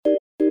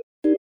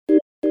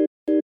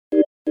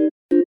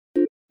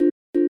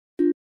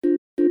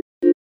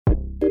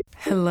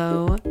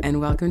Hello and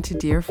welcome to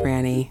Dear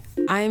Franny.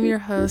 I am your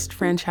host,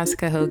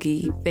 Francesca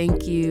Hogi.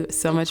 Thank you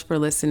so much for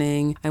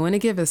listening. I want to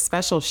give a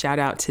special shout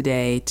out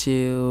today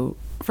to,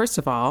 first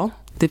of all,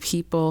 the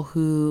people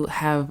who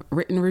have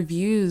written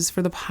reviews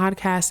for the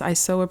podcast. I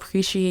so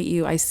appreciate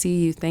you. I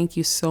see you. Thank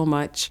you so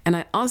much. And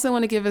I also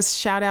want to give a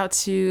shout out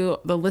to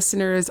the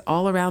listeners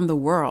all around the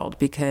world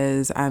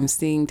because I'm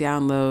seeing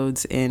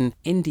downloads in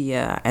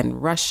India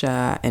and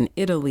Russia and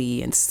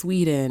Italy and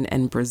Sweden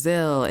and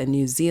Brazil and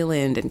New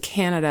Zealand and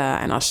Canada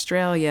and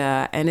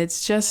Australia. And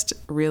it's just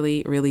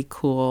really, really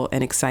cool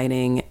and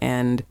exciting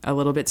and a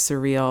little bit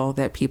surreal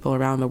that people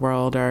around the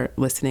world are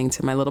listening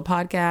to my little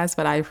podcast.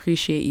 But I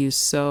appreciate you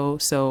so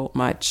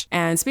much.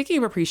 And speaking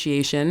of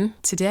appreciation,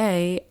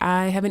 today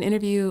I have an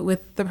interview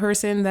with the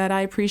person that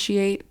I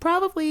appreciate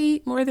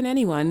probably more than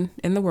anyone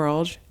in the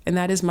world. And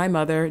that is my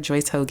mother,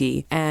 Joyce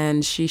Hogi.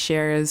 And she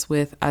shares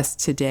with us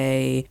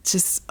today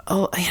just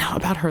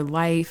about her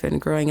life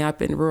and growing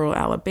up in rural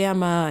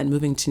Alabama and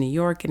moving to New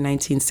York in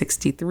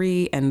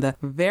 1963 and the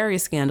very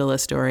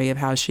scandalous story of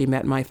how she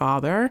met my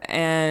father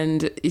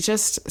and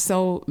just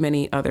so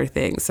many other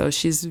things. So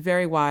she's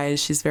very wise.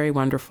 She's very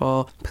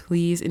wonderful.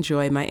 Please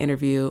enjoy my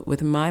interview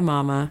with my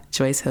mama,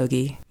 Joyce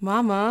Hogi.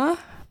 Mama,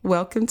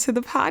 welcome to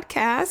the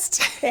podcast.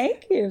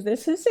 Thank you.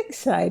 This is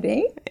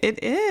exciting.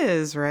 It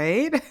is,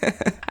 right?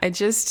 I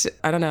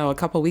don't know, a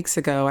couple weeks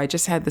ago, I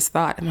just had this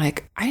thought. I'm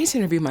like, I need to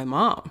interview my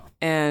mom.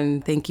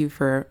 And thank you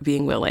for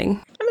being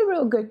willing. I'm a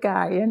real good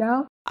guy, you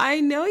know?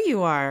 I know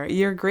you are.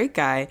 You're a great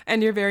guy.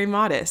 And you're very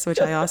modest, which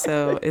I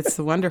also, it's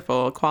a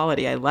wonderful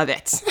quality. I love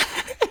it.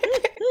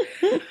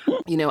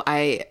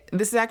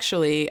 This is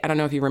actually, I don't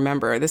know if you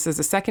remember, this is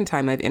the second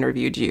time I've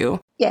interviewed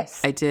you. Yes.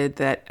 I did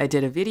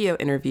a video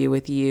interview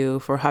with you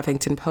for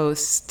Huffington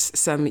Post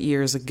some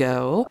years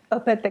ago.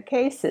 Up at the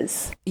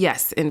Cases.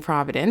 Yes, in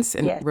Providence,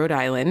 in Rhode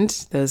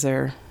Island. Those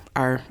are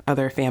our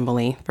other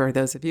family, for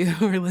those of you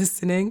who are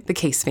listening, the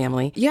Case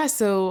family. Yeah,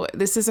 so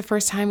this is the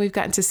first time we've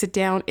gotten to sit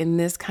down in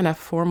this kind of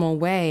formal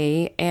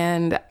way.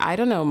 And I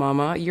don't know,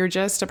 Mama, you're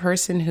just a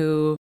person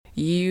who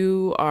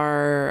you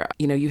are,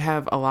 you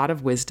have a lot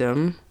of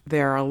wisdom.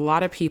 There are a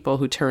lot of people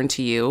who turn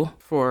to you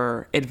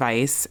for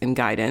advice and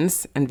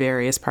guidance in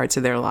various parts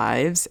of their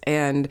lives.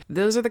 And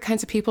those are the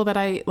kinds of people that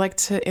I like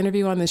to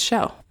interview on this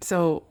show.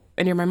 So,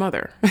 and you're my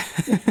mother.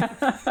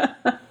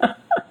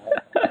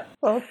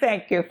 Well,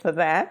 thank you for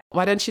that.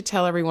 Why don't you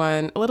tell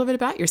everyone a little bit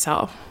about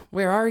yourself?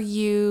 Where are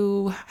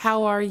you?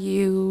 How are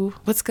you?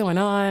 What's going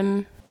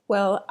on?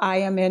 Well, I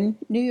am in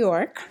New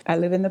York. I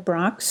live in the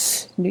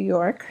Bronx, New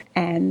York,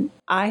 and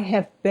I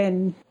have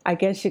been, I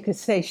guess you could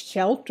say,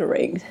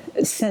 sheltering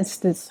since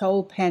this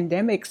whole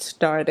pandemic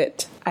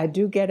started. I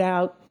do get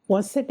out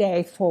once a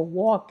day for a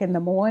walk in the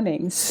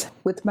mornings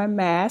with my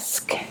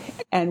mask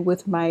and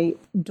with my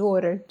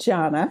daughter,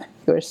 Jana,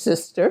 your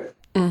sister.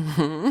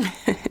 Mm-hmm.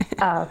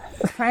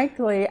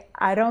 Frankly,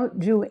 I don't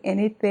do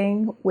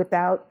anything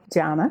without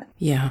Jana.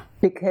 Yeah.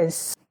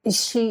 Because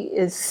she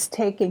is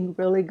taking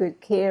really good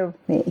care of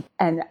me.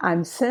 And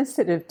I'm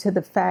sensitive to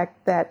the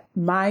fact that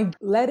my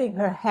letting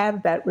her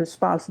have that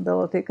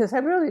responsibility, because I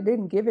really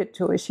didn't give it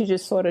to her. She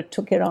just sort of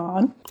took it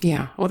on.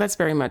 Yeah. Well, that's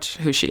very much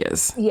who she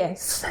is.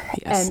 Yes.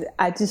 And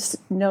I just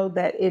know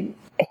that it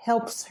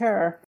helps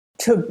her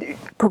to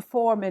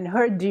perform in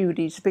her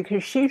duties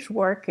because she's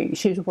working.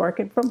 She's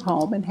working from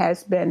home and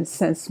has been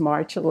since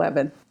March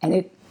 11th. And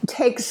it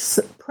takes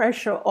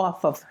pressure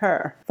off of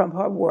her from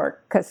her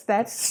work because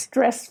that's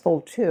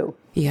stressful too.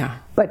 Yeah.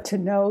 But to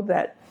know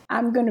that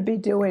I'm going to be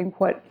doing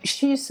what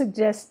she's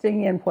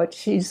suggesting and what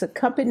she's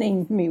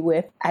accompanying me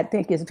with, I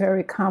think is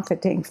very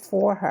comforting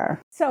for her.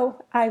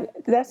 So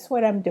that's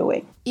what I'm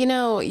doing.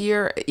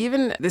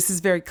 This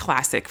is very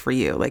classic for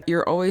you. Like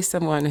you're always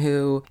someone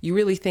who you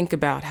really think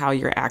about how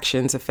your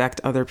actions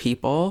affect other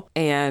people.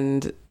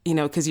 And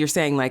because you're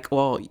saying like,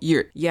 well,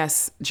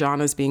 yes,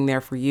 Jana's being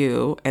there for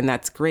you and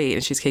that's great.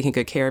 And she's taking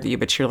good care of you,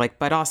 but you're like,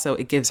 but also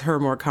it gives her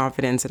more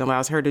confidence and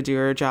allows her to do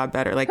her job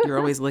better. Like you're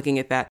always looking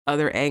at that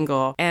other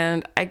angle.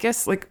 And I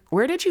guess like,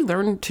 where did you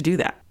learn to do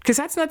that? Because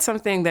that's not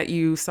something that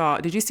you saw.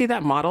 Did you see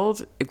that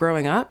modeled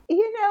growing up?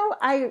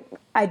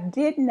 I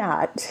did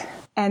not.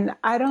 And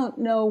I don't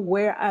know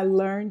where I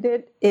learned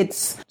it.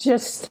 It's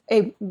just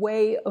a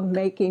way of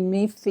making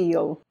me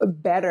feel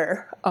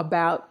better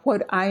about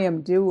what I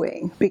am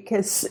doing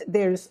because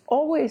there's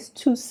always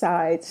two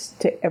sides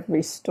to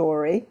every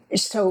story.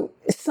 So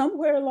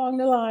somewhere along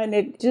the line,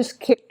 it just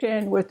kicked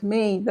in with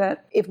me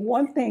that if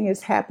one thing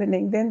is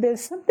happening, then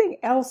there's something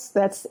else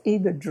that's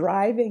either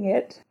driving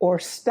it or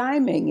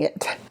stymieing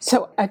it.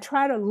 So I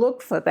try to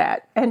look for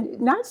that and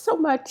not so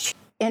much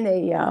in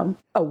a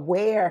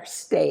aware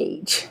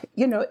stage.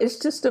 It's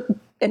just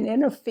an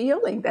inner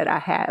feeling that I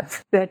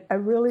have that I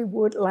really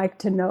would like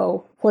to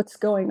know what's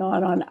going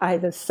on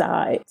either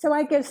side. So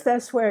I guess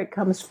that's where it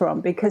comes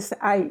from because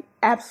I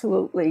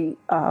absolutely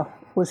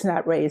was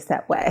not raised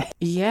that way.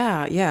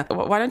 Yeah, yeah.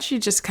 Why don't you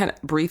just kind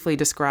of briefly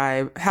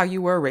describe how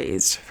you were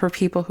raised for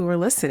people who are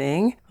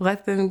listening?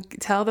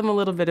 Tell them a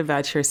little bit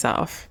about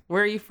yourself.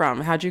 Where are you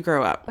from? How'd you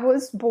grow up? I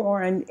was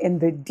born in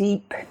the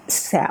deep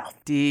South.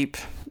 Deep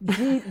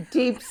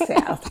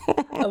South,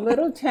 a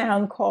little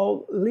town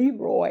called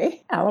Leroy,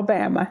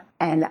 Alabama,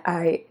 and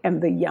I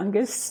am the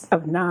youngest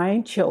of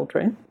 9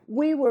 children.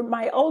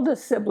 My older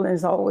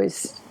siblings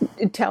always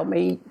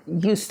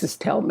used to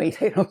tell me,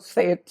 they don't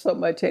say it so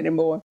much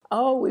anymore,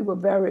 oh, we were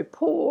very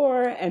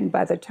poor, and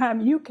by the time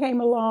you came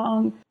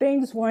along,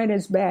 things weren't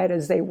as bad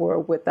as they were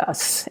with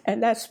us.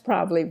 And that's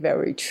probably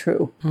very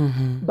true.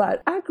 Mm-hmm.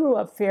 But I grew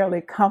up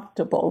fairly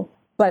comfortable,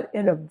 but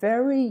in a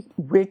very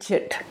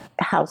rigid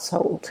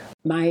household.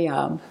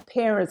 My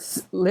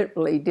parents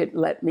literally didn't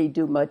let me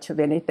do much of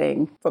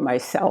anything for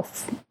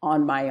myself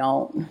on my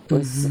own. It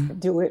was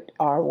do it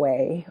our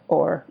way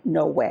or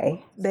no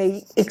way.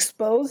 They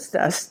exposed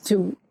us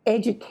to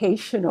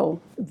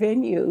educational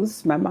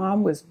venues. My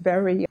mom was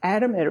very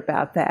adamant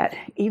about that,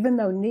 even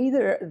though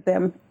neither of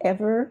them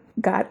ever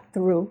got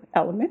through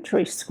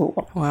elementary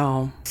school.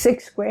 Wow.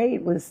 6th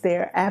grade was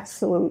their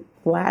absolute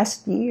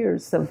last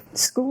years of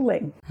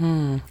schooling.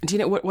 Do you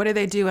know, what did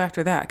they do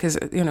after that? Because,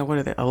 what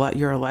are they?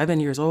 You're 11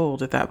 years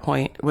old at that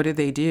point. What did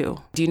they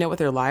do? Do you know what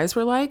their lives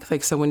were like?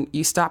 Like, so when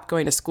you stopped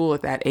going to school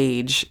at that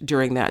age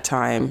during that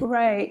time.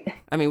 Right.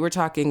 I mean, we're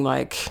talking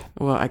I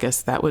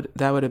guess that would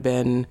have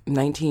been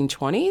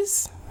 1920s?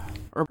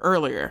 Or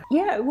earlier?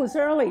 Yeah, it was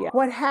earlier.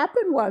 What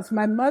happened was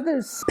my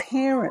mother's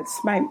parents,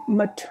 my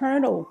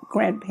maternal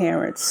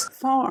grandparents,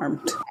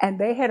 farmed, and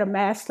they had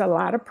amassed a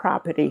lot of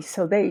property.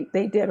 So they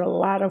did a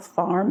lot of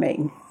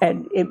farming,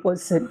 and it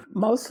was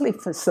mostly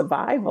for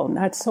survival,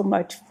 not so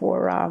much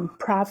for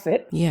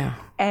profit. Yeah.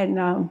 And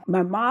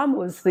my mom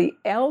was the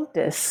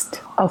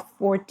eldest of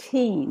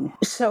 14.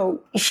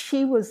 So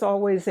she was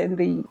always in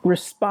the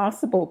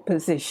responsible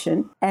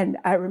position. And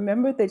I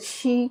remember that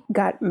she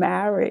got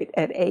married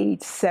at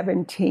age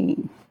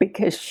 17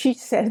 because she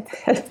said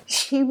that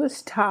she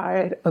was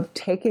tired of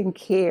taking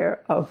care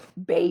of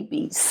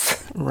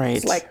babies. Right.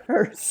 It's like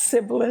her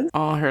siblings.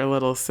 All her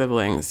little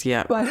siblings,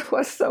 yeah. But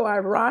what's so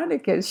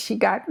ironic is she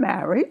got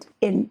married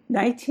in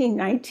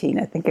 1919,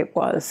 I think it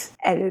was.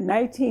 And in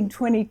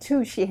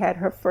 1922, she had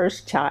her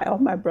first child,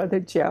 my brother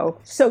Joe.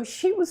 So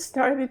she was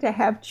starting to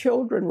have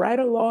children right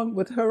along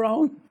with her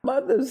own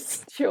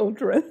mother's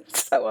children.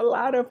 So a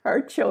lot of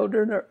her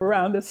children are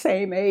around the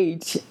same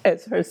age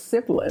as her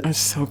siblings. That's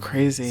so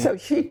crazy. So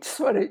she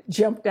sort of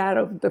jumped out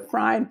of the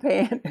frying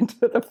pan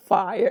into the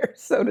fire,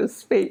 so to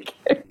speak.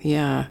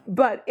 Yeah.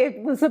 But it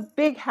was a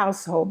big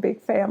household,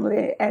 big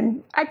family,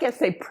 and I guess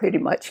they pretty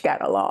much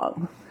got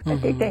along. I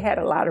think they had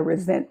a lot of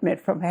resentment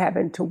from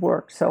having to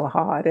work so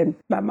hard. And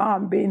my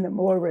mom, being the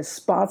more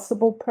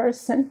responsible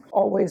person,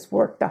 always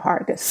worked the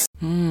hardest.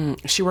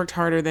 She worked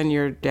harder than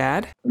your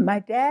dad? My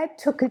dad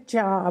took a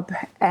job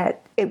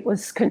it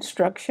was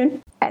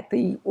construction at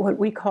what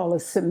we call a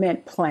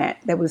cement plant.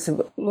 There was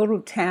a little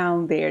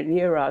town there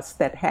near us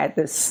that had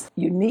this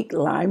unique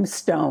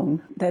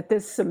limestone that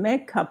this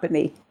cement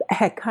company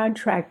had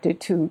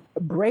contracted to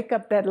break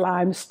up that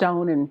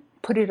limestone and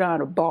put it on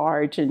a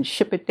barge and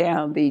ship it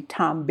down the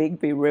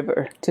Tombigbee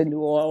River to New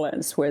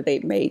Orleans where they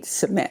made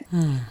cement.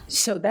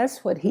 So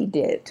that's what he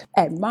did.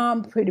 And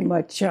Mom pretty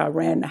much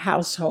ran the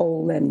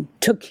household and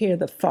took care of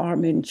the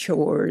farming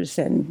chores.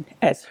 And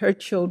as her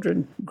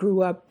children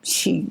grew up,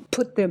 she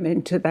put them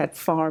into that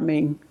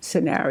farming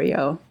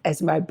scenario.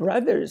 As my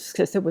brothers,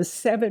 because there was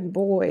 7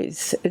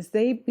 boys, as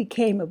they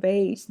became of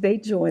age, they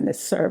joined the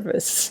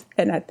service.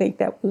 And I think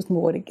that was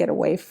more to get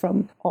away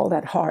from all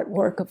that hard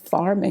work of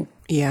farming.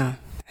 Yeah.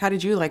 How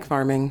did you like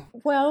farming?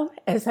 Well,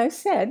 as I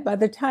said, by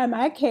the time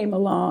I came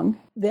along,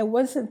 there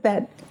wasn't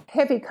that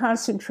heavy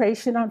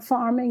concentration on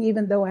farming,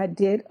 even though I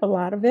did a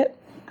lot of it.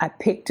 I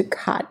picked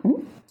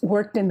cotton,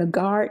 worked in the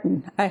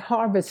garden. I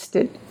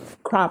harvested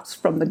crops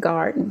from the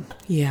garden.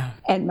 Yeah.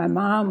 And my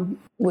mom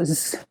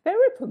was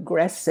very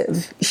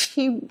progressive.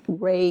 She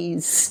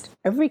raised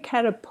every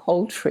kind of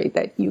poultry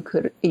that you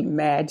could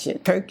imagine.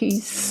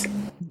 Turkeys,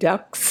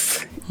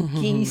 ducks,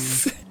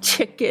 geese,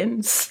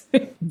 chickens,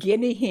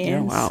 guinea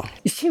hens. Oh, wow.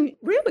 She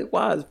really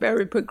was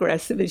very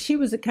progressive. And she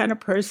was the kind of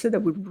person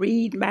that would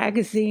read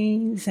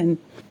magazines and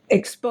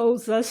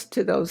expose us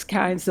to those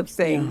kinds of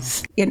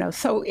things. Yeah.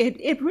 So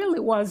it really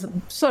was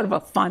sort of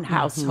a fun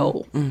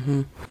household.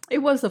 It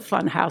was a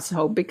fun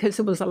household because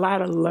there was a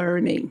lot of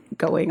learning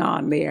going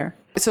on there.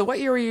 So what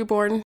year were you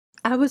born?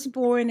 I was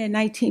born in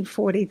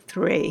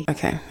 1943.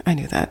 Okay, I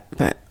knew that,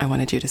 but I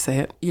wanted you to say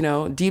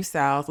it. Deep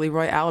South,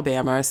 Leroy,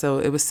 Alabama, so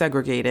it was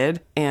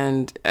segregated.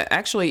 And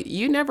actually,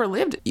 you never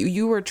lived,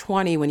 you were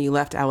 20 when you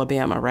left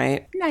Alabama,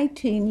 right?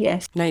 19,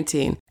 yes.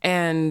 19.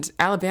 And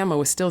Alabama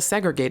was still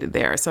segregated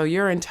there. So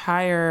your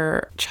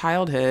entire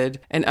childhood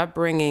and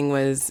upbringing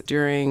was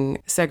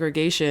during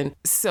segregation.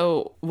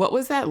 So what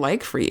was that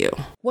like for you?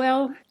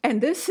 Well,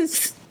 and this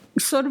is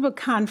sort of a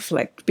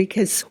conflict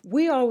because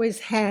we always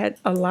had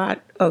a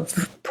lot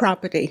of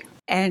property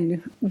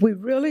and we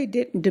really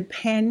didn't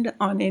depend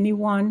on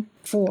anyone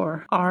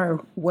for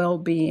our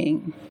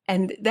well-being.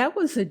 And that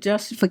was a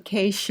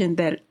justification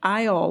that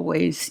I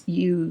always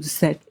use,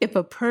 that if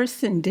a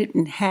person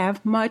didn't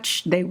have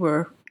much, they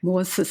were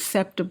more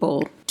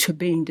susceptible to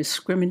being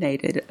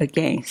discriminated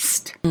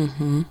against.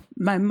 Mm-hmm.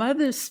 My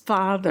mother's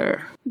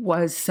father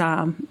was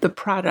the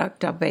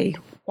product of a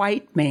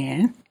white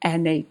man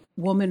and a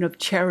woman of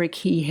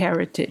Cherokee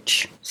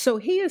heritage. So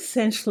he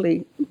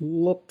essentially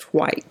looked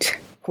white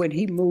when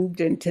he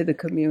moved into the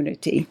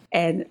community,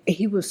 and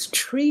he was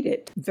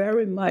treated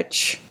very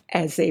much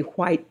as a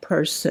white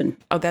person.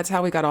 Oh, that's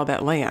how we got all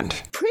that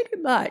land. Pretty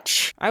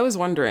much. I was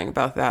wondering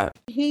about that.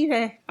 He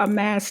had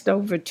amassed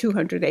over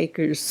 200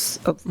 acres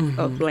of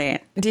land.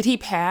 Did he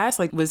pass?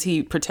 Like, was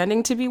he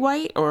pretending to be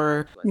white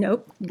or?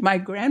 Nope. My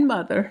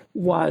grandmother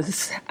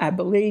was, I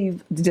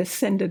believe,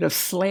 descendant of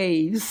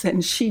slaves,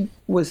 and she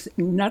was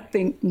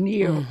nothing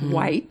near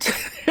white.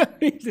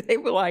 They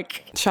were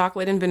like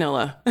chocolate and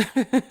vanilla.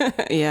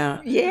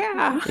 Yeah.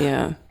 Yeah.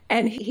 Yeah.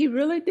 And he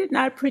really did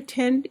not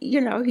pretend, he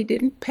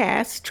didn't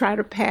try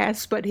to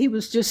pass, but he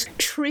was just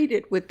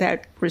treated with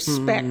that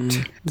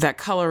respect. That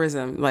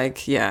colorism,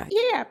 like, yeah.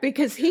 Yeah,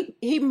 because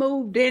he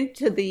moved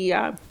into the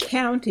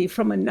county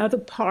from another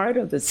part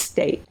of the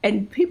state,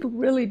 and people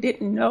really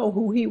didn't know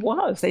who he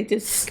was. They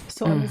just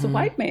saw him as a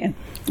white man.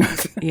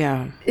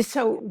 Yeah.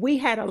 So we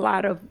had a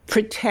lot of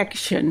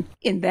protection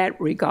in that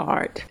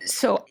regard.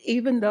 So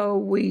even though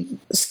we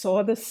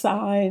saw the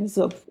signs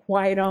of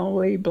white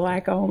only,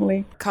 black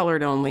only.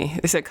 Colored only.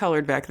 They said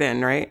colored back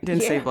then, right?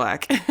 Didn't say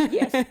black.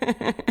 Yes.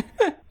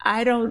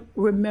 I don't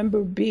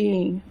remember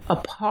being a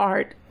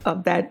part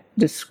of that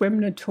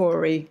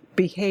discriminatory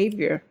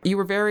behavior. You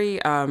were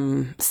very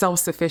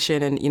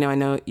self-sufficient, and I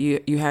know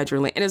you had your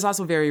land, and it's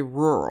also very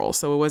rural,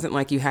 so it wasn't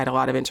like you had a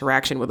lot of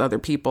interaction with other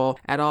people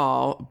at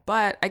all.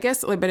 But I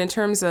guess, but in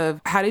terms of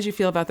how did you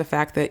feel about the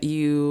fact that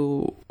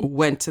you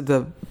went to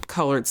the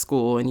colored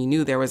school and you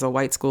knew there was a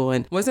white school,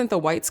 and wasn't the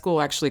white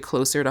school actually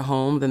closer to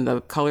home than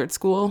the colored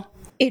school?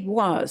 It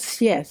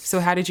was, yes. So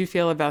how did you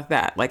feel about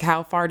that? Like,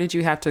 how far did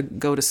you have to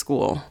go to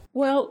school?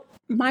 Well,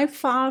 my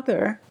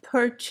father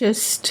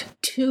purchased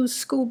 2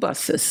 school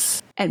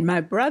buses, and my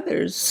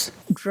brothers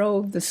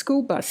drove the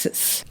school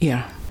buses.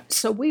 Yeah.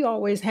 So we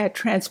always had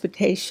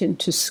transportation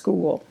to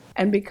school.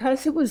 And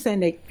because it was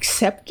an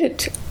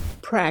accepted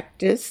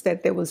practice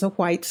that there was a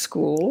white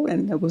school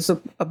and there was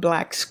a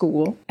black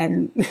school,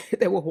 and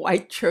there were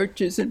white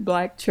churches and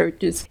black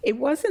churches, it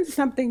wasn't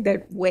something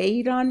that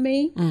weighed on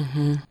me.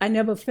 Mm-hmm. I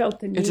never felt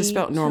the need. It just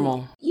felt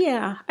normal.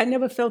 Yeah, I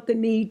never felt the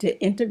need to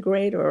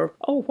integrate or,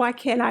 why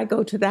can't I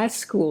go to that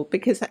school?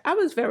 Because I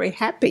was very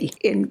happy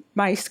in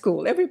my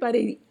school.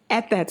 Everybody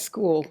at that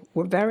school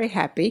were very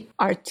happy.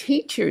 Our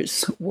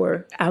teachers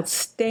were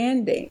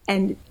outstanding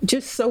and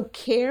just so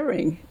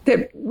caring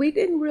that we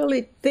didn't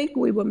really think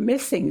we were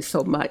missing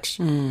so much.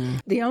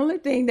 The only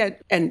thing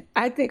that, and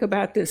I think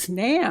about this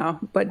now,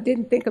 but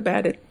didn't think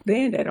about it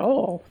then at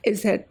all,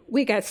 is that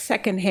we got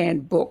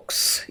secondhand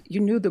books. You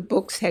knew the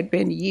books had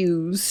been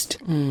used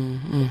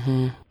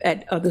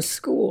at other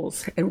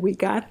schools, and we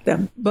got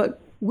them. But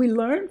we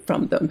learned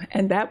from them,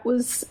 and that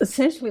was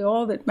essentially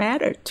all that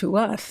mattered to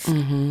us.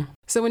 Mm-hmm.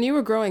 So when you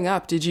were growing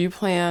up, did you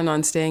plan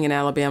on staying in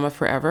Alabama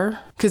forever?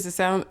 Because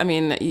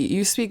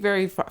you speak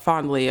very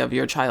fondly of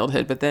your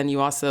childhood, but then you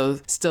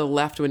also still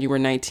left when you were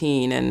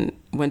 19 and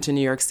went to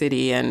New York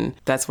City, and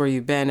that's where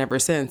you've been ever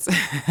since.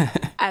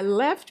 I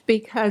left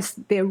because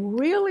there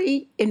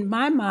really, in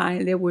my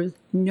mind, there was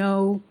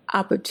no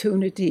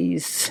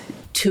opportunities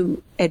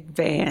to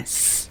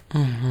advance.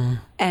 Mm-hmm.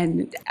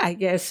 And I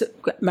guess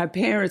my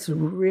parents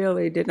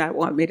really did not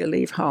want me to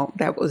leave home.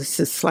 That was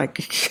just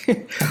like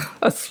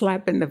a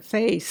slap in the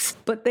face.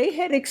 But they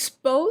had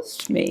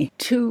exposed me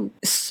to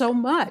so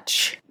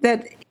much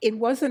that it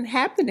wasn't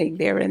happening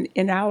there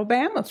in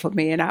Alabama for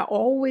me. And I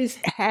always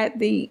had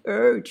the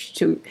urge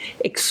to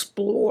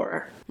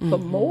explore for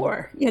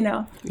more,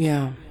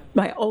 Yeah.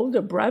 My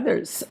older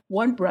brothers,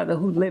 one brother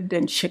who lived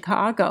in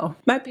Chicago,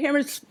 my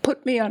parents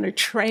put me on a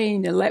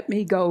train and let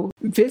me go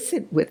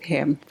visit with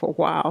him for a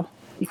while.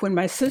 When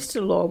my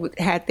sister-in-law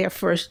had their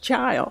first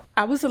child,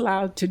 I was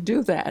allowed to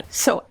do that.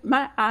 So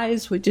my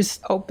eyes were just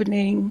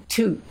opening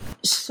to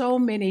so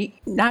many,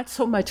 not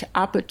so much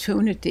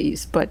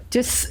opportunities, but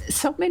just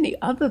so many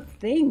other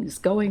things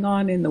going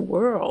on in the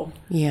world.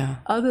 Yeah.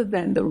 Other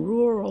than the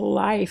rural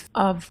life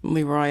of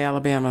Leroy,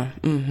 Alabama.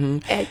 Mm-hmm.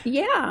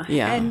 Yeah.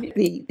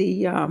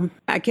 And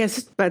I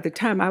guess by the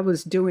time I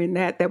was doing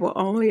that, there were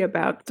only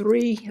about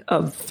 3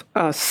 of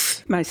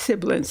us, my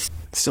siblings,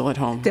 still at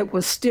home. That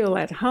was still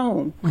at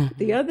home. Mm-hmm.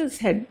 The others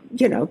had,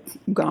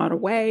 gone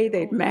away.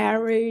 They'd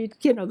married,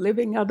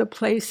 living other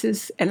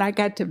places. And I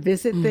got to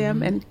visit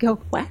them and go,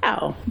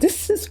 wow,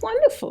 this is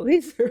wonderful.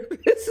 This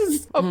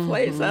is a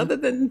place other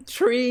than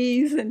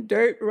trees and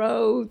dirt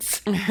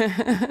roads.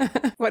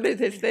 What are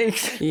these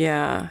things?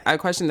 Yeah. I have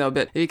a question though,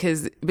 but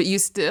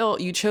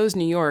you chose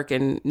New York,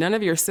 and none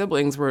of your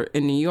siblings were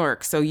in New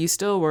York. So you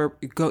still were,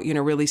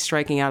 really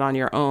striking out on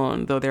your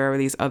own, though there were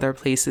these other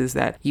places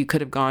that you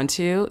could have gone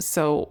to.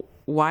 So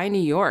why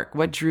New York?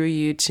 What drew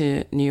you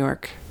to New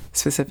York?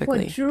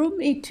 specifically? What drew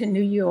me to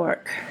New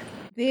York,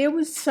 there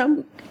was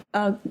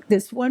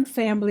this one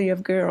family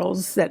of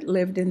girls that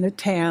lived in the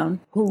town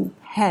who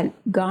had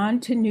gone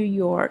to New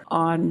York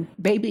on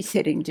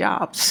babysitting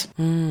jobs.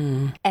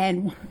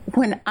 And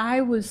when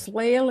I was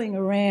flailing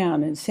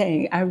around and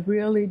saying, I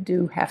really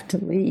do have to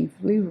leave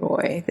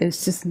Leroy,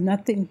 there's just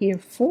nothing here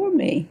for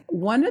me,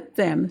 one of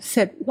them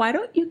said, why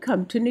don't you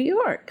come to New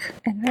York?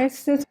 And I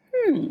said,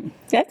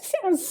 that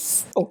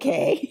sounds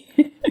okay.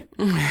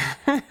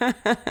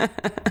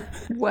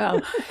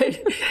 Well,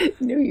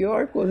 New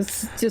York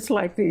was just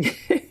like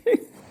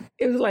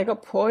it was like a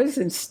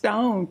poison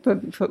stone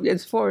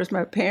as far as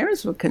my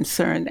parents were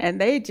concerned, and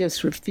they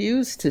just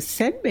refused to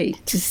send me.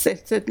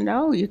 Said,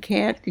 no, you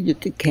can't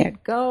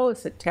go.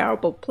 It's a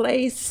terrible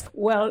place.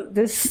 Well,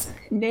 this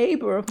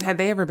neighbor, had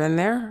they ever been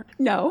there?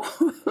 No.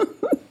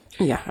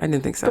 Yeah, I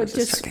didn't think so. I was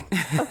just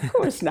checking. Of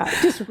course not.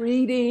 Just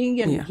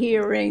reading and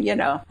hearing,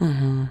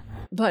 Mm-hmm.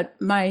 But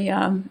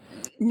my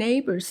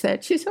neighbor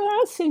said, she said,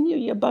 I'll send you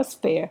your bus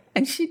fare.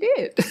 And she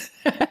did.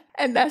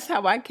 And that's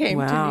how I came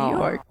to New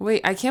York.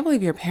 Wait, I can't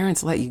believe your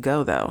parents let you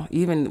go, though,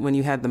 even when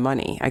you had the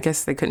money. I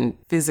guess they couldn't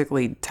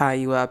physically tie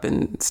you up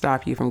and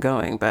stop you from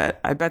going, but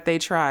I bet they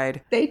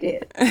tried. They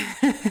did.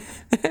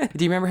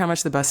 Do you remember how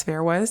much the bus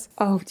fare was?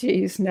 Oh,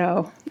 geez,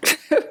 no.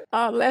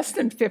 Less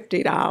than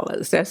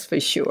 $50, that's for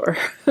sure.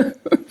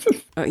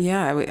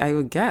 Yeah, I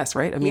would guess,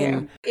 right? I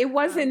mean, it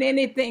wasn't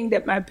anything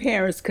that my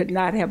parents could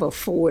not have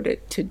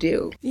afforded to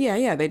do.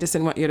 Yeah, they just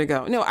didn't want you to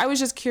go. No, I was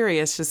just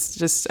curious,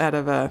 just out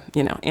of a,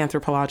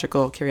 anthropological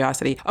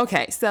curiosity.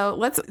 Okay, so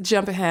let's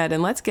jump ahead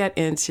and let's get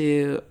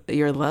into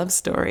your love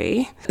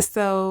story.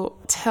 So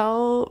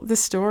tell the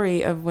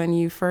story of when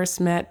you first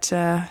met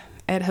Ed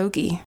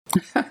Hogi.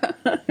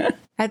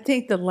 I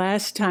think the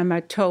last time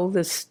I told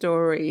this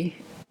story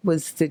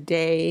was the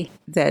day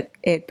that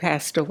Ed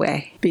passed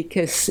away,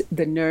 because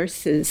the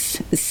nurses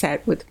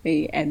sat with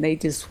me and they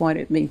just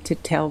wanted me to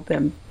tell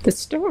them the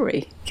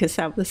story, because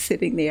I was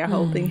sitting there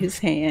holding his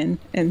hand.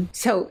 And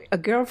so a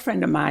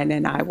girlfriend of mine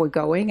and I were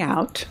going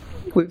out.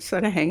 We were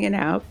sort of hanging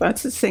out,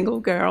 bunch of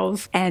single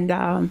girls,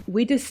 and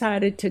we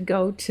decided to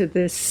go to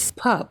this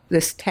pub,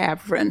 this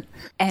tavern.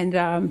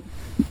 And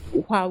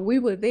while we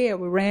were there,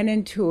 we ran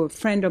into a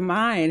friend of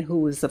mine who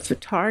was a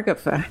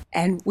photographer,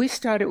 and we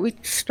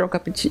struck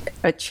up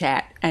a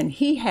chat, and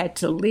he had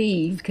to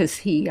leave because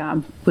he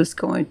was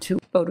going to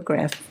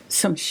photograph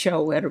some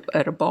show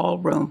at a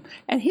ballroom.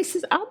 And he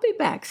says, I'll be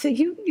back. So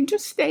you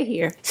just stay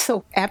here.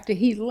 So after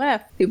he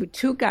left, there were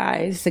two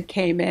guys that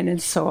came in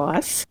and saw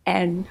us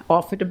and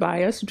offered to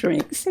buy us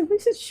drinks. And we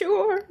said,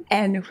 sure.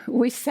 And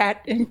we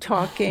sat and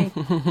talking.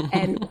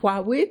 And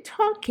while we're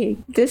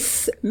talking,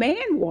 this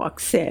man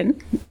walks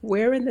in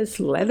wearing this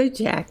leather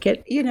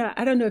jacket.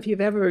 I don't know if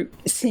you've ever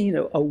seen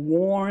a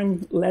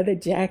worn leather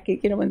jacket,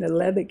 when the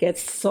leather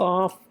gets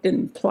soft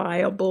and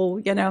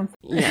pliable,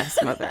 Yes,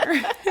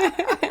 mother.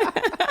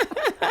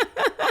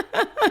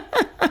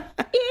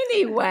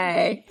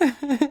 Anyway,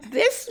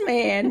 this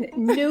man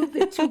knew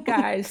the two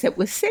guys that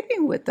were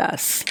sitting with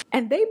us.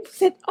 And they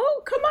said,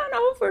 oh, come on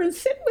over and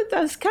sit with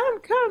us. Come.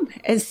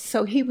 And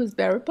so he was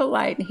very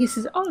polite. And he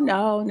says, oh,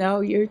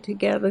 no, you're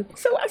together.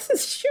 So I said,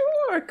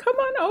 sure, come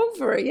on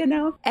over,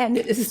 And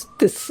it's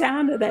the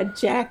sound of that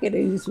jacket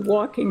and he's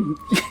walking.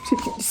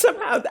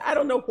 Somehow, I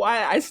don't know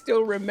why I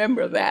still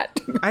remember that.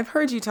 I've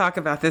heard you talk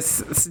about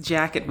this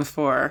jacket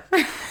before.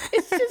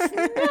 It's just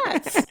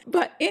nuts.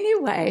 But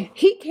anyway,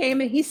 he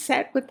came and he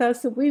sat with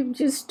us and we were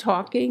just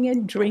talking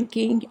and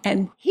drinking.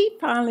 And he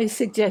finally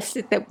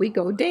suggested that we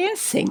go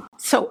dancing.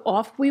 So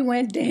off we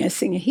went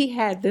dancing. And he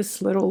had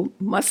this little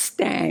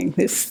Mustang.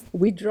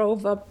 We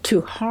drove up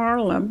to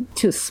Harlem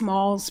to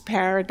Small's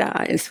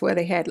Paradise, where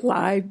they had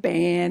live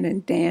band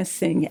and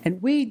dancing.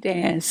 And we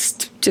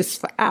danced just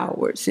for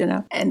hours,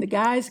 And the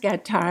guys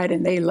got tired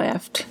and they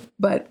left.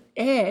 But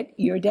Ed,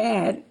 your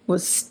dad,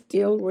 was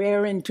still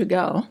raring to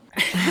go.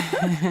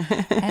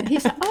 And he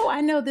said, oh,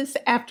 I know this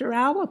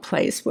after-hour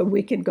place where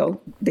we can go.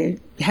 They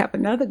have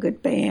another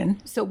good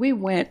band. So we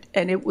went,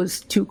 and it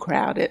was too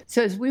crowded.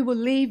 So as we were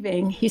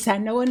leaving, he said, I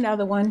know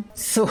another one.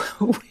 So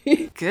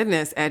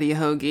Goodness, Eddie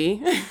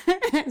Hogi.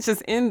 It's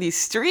just in these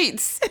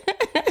streets.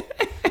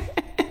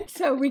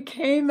 So we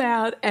came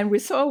out and we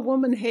saw a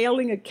woman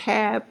hailing a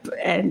cab,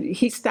 and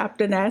he stopped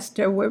and asked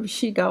her where was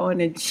she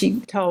going, and she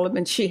told him,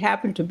 and she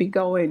happened to be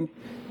going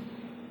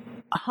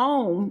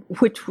home,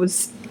 which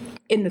was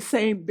in the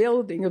same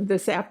building of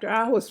this after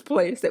hours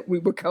place that we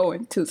were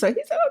going to. So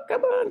he said, oh,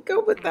 come on, go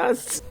with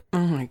us. Oh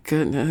my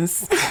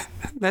goodness.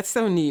 That's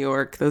so New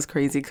York, those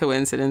crazy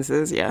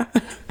coincidences, yeah.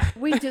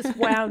 We just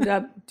wound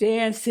up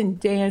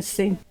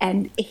dancing.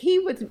 And he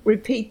would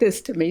repeat this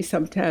to me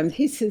sometimes.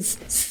 He says,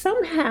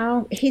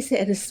 somehow, he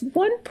said, at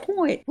one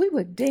point, we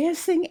were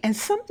dancing and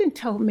something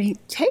told me,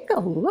 take a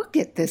look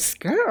at this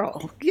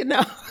girl,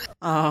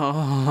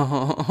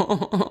 Oh.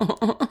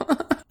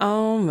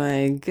 Oh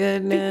my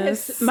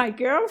goodness. Because my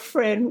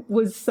girlfriend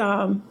was,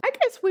 I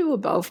guess we were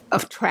both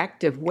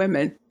attractive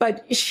women,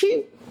 but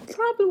she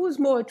probably was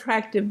more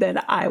attractive than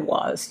I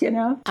was,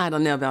 I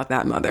don't know about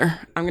that, Mother.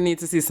 I'm going to need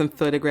to see some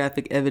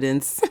photographic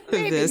evidence of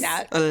Maybe this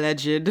not.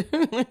 alleged.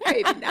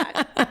 Maybe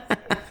not.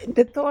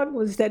 The thought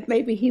was that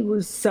maybe he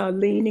was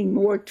leaning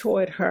more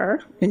toward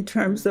her in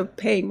terms of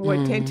paying more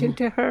attention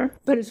to her.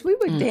 But as we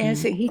were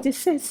dancing, he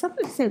just said,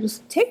 something said,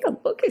 take a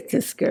look at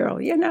this girl,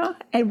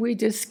 And we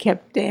just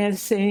kept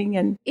dancing.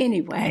 And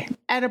anyway,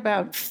 at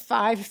about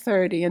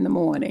 5:30 in the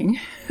morning,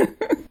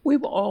 we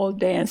were all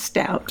danced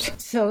out.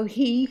 So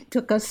he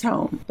took us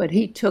home, but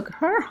he took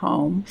her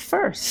home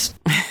first.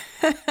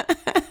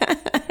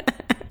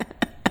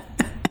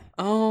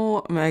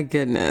 Oh my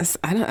goodness.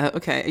 I don't know.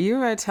 Okay. You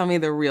want to tell me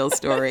the real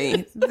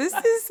story. This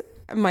is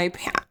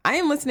I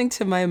am listening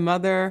to my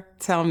mother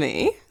tell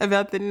me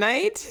about the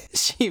night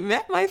she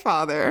met my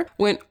father,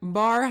 went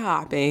bar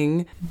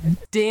hopping,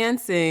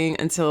 dancing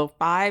until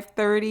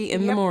 5:30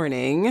 in the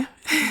morning.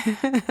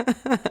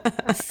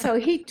 So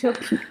he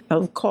took,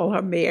 I'll call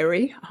her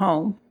Mary,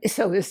 home.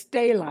 So it's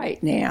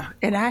daylight now.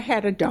 And I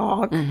had a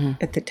dog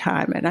at the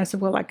time. And I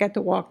said, well, I got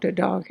to walk the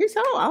dog. He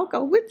said, oh, I'll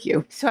go with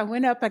you. So I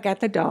went up, I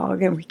got the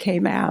dog, and we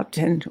came out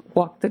and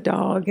walked the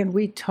dog, and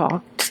we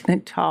talked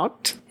and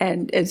talked.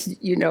 And as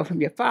you know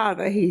from your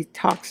father, he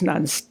talks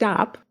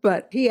nonstop.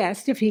 But he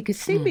asked if he could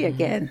see me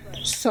again.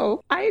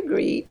 So I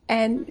agreed.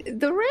 And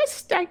the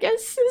rest, I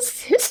guess,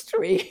 is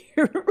history.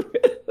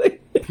 Really.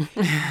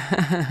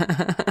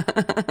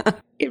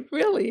 It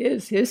really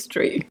is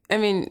history. I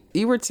mean,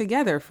 you were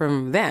together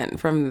from that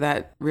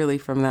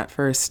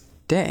first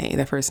day,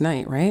 the first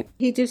night, right?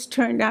 He just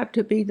turned out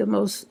to be the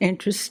most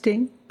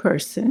interesting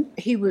person.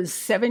 He was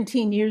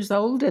 17 years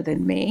older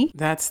than me.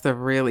 That's the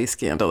really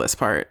scandalous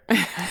part.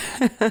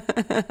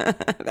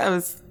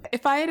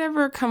 If I had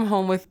ever come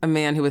home with a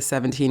man who was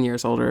 17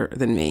 years older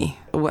than me,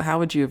 how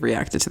would you have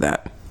reacted to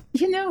that?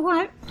 You know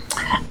what?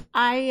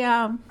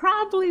 I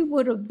probably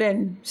would have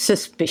been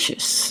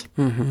suspicious.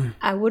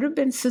 I would have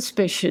been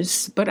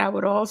suspicious, but I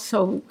would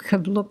also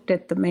have looked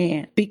at the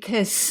man,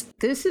 because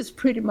this is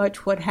pretty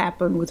much what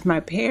happened with my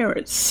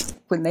parents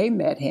when they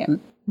met him.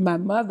 My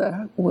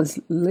mother was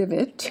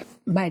livid.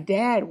 My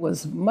dad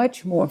was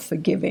much more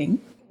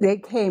forgiving. They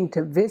came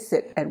to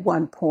visit at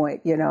one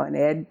point, and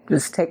Ed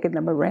was taking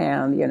them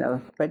around,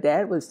 My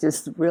dad was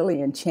just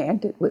really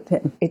enchanted with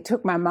him. It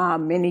took my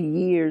mom many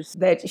years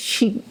that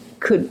she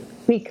could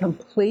be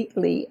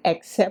completely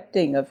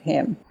accepting of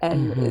him.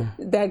 And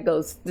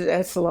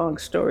that's a long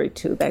story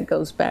too. That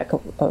goes back a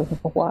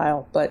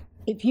while. But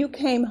if you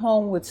came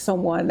home with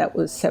someone that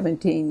was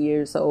 17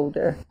 years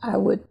older, I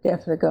would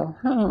definitely go,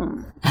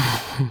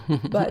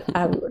 But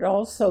I would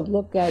also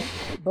look at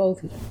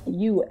both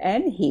you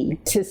and he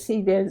to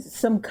see there's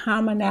some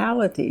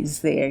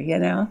commonalities there,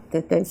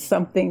 that there's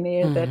something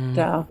there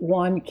that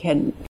one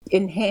can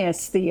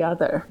enhance the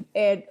other.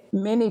 And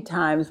many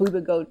times we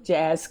would go to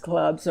jazz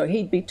clubs, or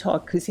he'd be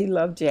talking, because he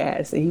loved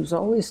jazz, and he was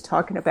always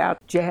talking about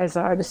jazz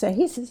artists. And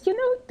he says,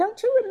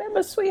 don't you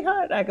remember,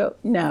 sweetheart? I go,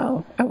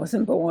 no, I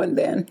wasn't born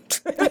then.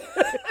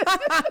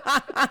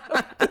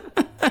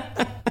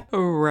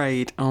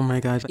 Right. Oh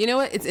my gosh. You know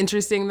what? It's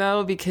interesting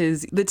though,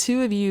 because the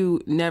two of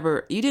you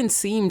you didn't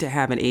seem to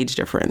have an age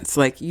difference.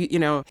 Like,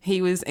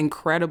 he was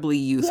incredibly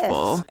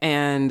youthful. Yes.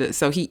 And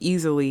so he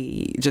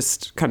easily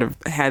just kind of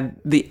had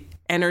the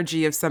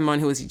energy of someone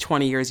who was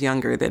 20 years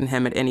younger than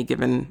him at any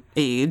given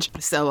age.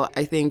 So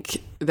I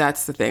think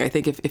that's the thing. I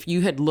think if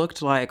you had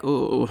looked like,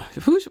 why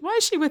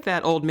is she with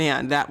that old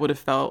man? That would have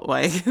felt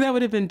like, that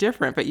would have been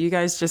different. But you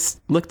guys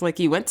just looked like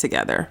you went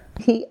together.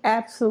 He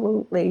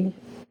absolutely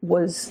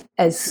was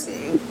as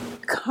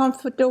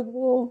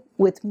comfortable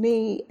with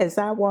me as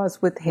I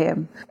was with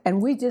him.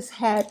 And we just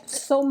had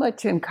so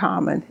much in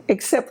common,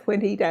 except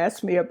when he'd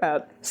asked me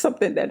about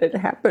something that had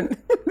happened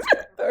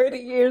 30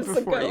 years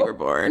ago. Before you were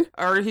born.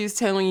 Or he's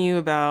telling you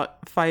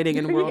about fighting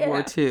in World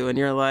War II, and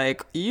you're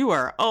like, you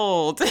are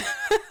old.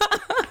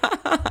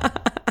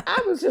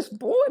 I was just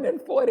born in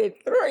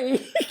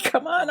 43.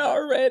 Come on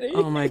already.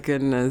 Oh my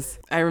goodness.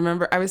 I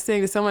remember I was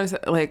saying to someone,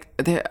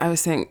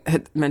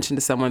 had mentioned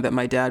to someone that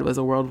my dad was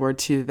a World War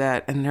II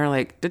vet, and they're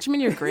like, did you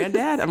mean your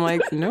granddad? I'm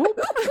like, nope.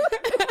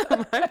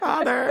 My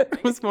father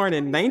was born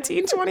in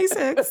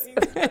 1926.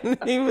 And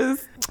he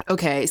was...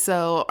 Okay,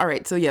 so, all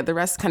right. So yeah, the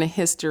rest kind of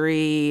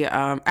history.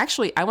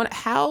 Actually,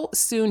 how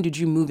soon did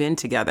you move in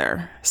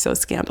together? So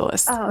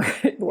scandalous. Oh,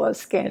 it was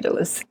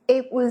scandalous.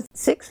 It was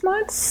 6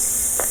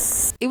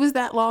 months. It was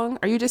that long?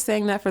 Are you just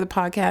saying that for the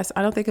podcast?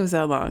 I don't think it was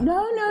that long.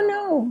 No.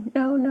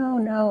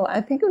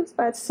 I think it was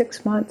about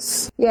 6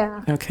 months.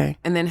 Yeah. Okay.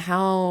 And then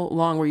how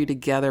long were you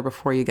together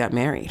before you got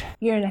married?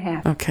 Year and a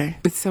half. Okay.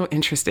 It's so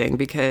interesting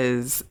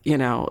because,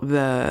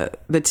 the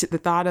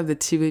thought of the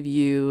two of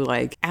you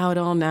like out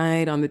all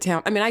night on the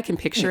town. I mean, I can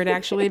picture it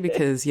actually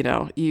because,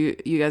 you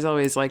guys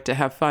always like to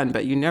have fun,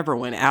 but you never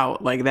went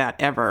out like that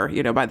ever,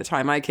 by the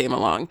time I came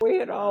along. We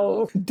had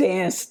all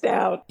danced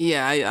out.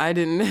 Yeah, I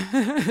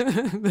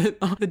didn't.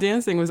 the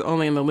dancing was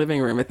only in the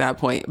living room at that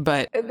point.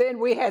 But and then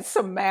we had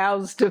some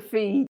mouths to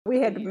feed. We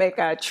had to make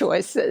our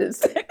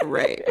choices.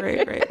 right.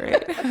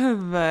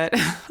 But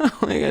oh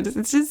my God,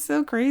 it's just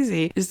so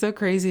crazy. It's so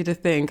crazy to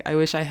think. I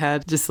wish I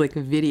had just like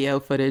video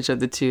footage of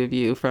the two of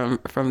you from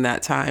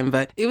that time.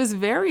 But it was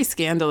very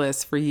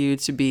scandalous for you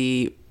to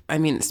be, I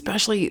mean,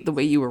 especially the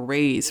way you were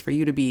raised, for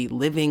you to be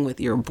living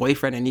with your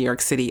boyfriend in New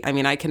York City. I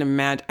mean, I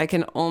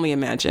can only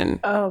imagine.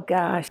 Oh,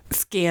 gosh.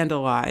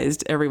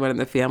 Scandalized everyone in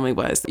the family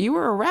was. You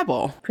were a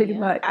rebel. Pretty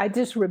much. I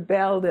just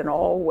rebelled in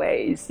all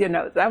ways. You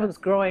know, as I was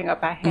growing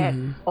up, I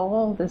had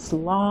all this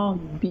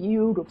long,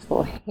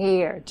 beautiful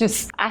hair.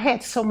 I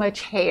had so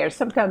much hair.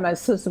 Sometimes my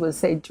sister would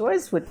say,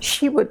 Joyce would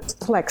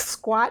like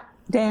squat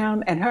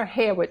down and her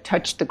hair would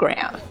touch the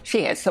ground.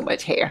 She had so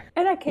much hair.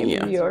 And I came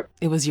to New York.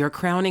 It was your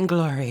crowning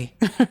glory.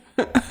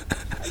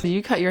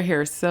 You cut your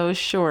hair so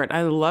short.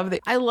 I love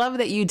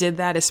that you did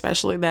that,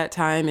 especially that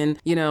time. And,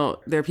 you know,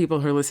 there are people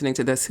who are listening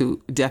to this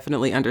who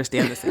definitely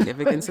understand the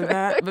significance of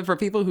that. But for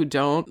people who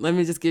don't, let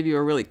me just give you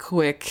a really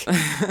quick,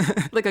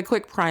 like a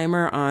quick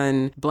primer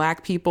on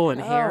Black people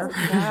and hair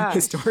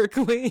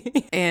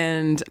historically.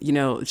 And, you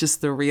know,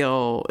 just the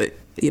real,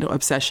 you know,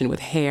 obsession with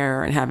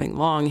hair and having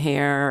long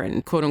hair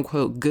and quote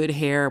unquote good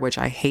hair, which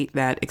I hate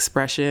that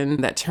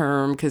expression, that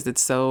term, because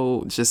it's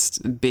so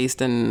just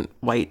based in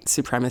white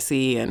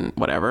supremacy and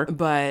whatever.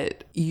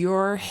 But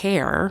your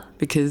hair,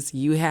 because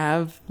you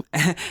have,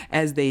 I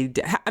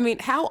mean,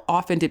 how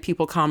often did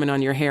people comment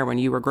on your hair when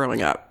you were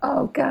growing up?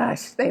 Oh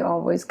gosh, they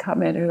always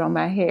commented on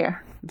my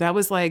hair. That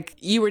was like,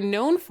 you were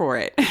known for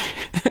it.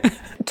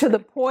 To the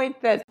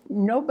point that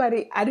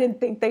I didn't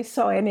think they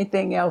saw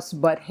anything else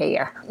but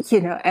hair,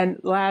 you know. And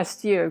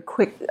last year,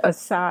 quick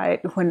aside,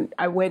 when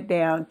I went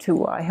down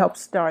to help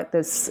start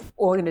this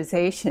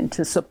organization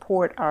to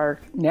support our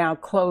now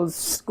closed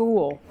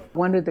school,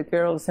 one of the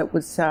girls that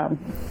was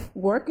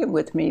working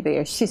with me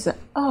there, she said,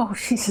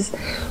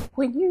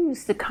 when you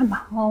used to come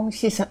home,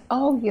 she said,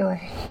 oh, your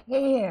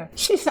hair.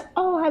 She said,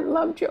 oh, I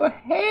loved your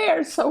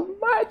hair so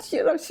much.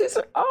 You know, she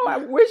said, oh, I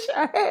wish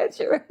I had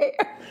your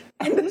hair.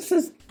 And this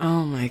is,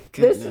 oh my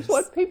goodness, this is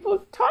what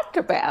people talked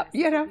about,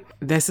 you know?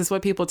 This is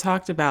what people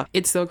talked about.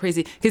 It's so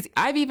crazy. Because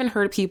I've even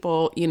heard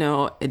people, you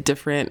know, at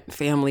different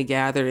family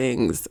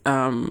gatherings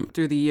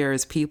through the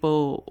years,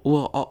 people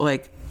will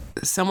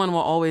someone will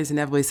always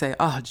inevitably say,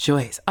 oh,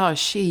 Joyce, oh,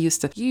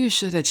 you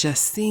should have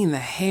just seen the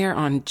hair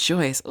on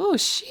Joyce. Oh,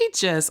 she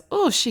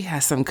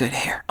has some good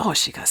hair. Oh,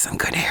 she got some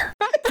good hair.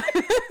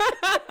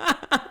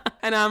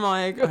 And I'm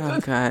like, oh,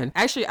 God.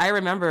 Actually, I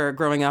remember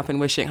growing up and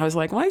wishing, I was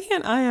like, why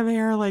can't I have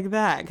hair like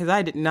that? Because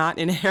I did not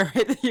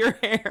inherit your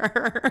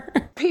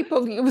hair.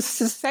 People used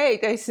to say,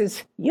 they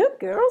says, you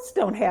girls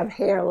don't have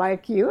hair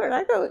like you. And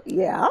I go,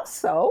 yeah,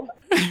 so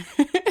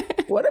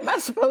what am I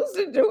supposed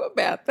to do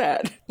about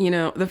that? You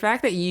know, the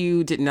fact that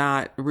you did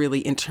not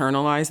really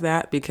internalize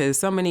that, because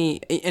so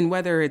many, and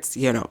whether it's,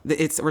 you know,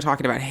 we're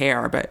talking about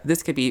hair, but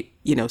this could be,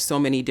 you know, so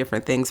many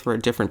different things for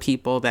different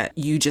people that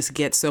you just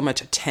get so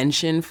much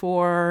attention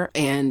for.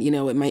 And, you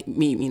know, it might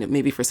mean, you know,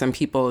 maybe for some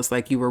people it's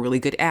like you were a really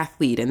good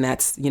athlete and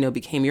that's, you know,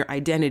 became your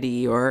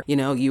identity, or, you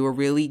know, you were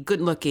really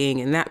good looking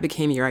and that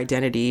became your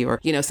identity, or,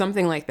 you know,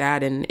 something like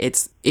that. And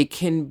it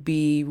can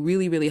be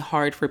really, really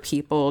hard for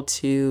people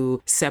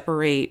to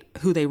separate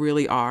who they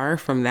really are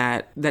from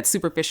that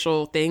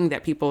superficial thing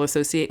that people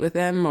associate with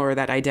them, or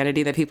that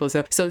identity that people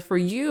associate. So for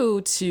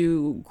you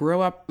to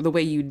grow up the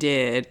way you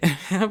did,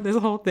 have this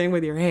whole thing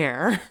with your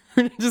hair,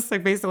 just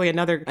like basically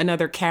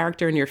another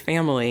character in your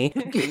family.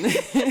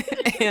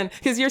 And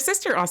because your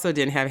sister also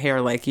didn't have hair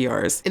like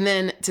yours, and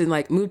then to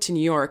like move to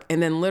New York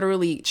and then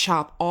literally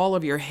chop all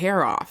of your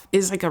hair off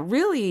is like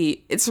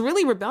it's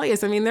really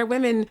rebellious. I mean, there are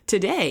women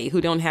today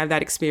who don't have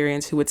that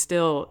experience who would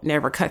still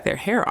never cut their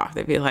hair off.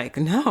 They'd be like,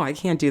 no, I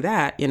can't do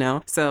that, you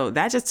know? So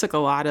that just took a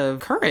lot of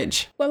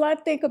courage. Well, I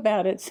think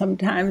about it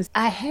sometimes.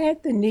 I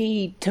had the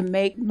need to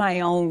make my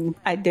own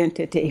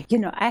identity. You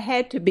know, I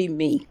had to be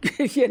me.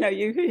 You know,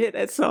 you hear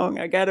that song,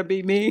 I Gotta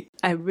Be Me.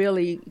 I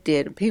really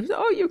did. People say,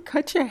 oh, you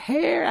cut your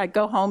hair. I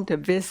go home to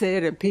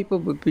visit and people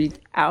would be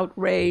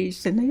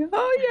outraged and they go,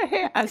 oh, your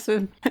hair. I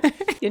said,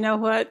 you know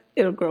what?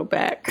 It'll grow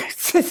back.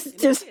 It's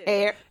just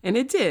hair. And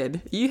it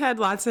did. You had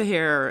lots of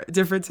hair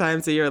different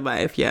times of your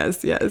life.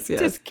 Yes.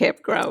 Just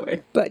kept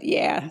growing. But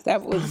yeah,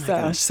 that was... Oh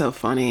my gosh, so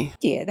funny.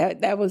 Yeah,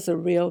 that was a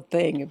real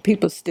thing. And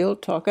people still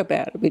talk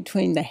about it,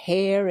 between the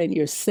hair and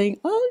your sing.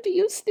 Oh, do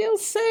you still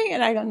sing?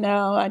 And I go,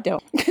 no, I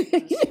don't.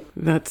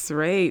 That's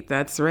right.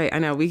 I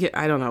know we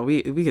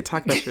could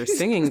talk about your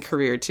singing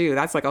career too.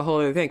 That's like a whole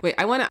other thing. Wait,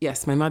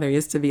 yes, my mother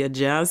used to be a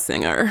jazz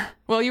singer.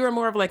 Well, you were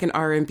more of like an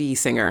R&B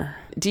singer.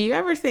 Do you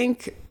ever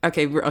think,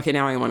 okay,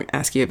 now I want to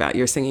ask you about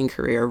your singing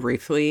career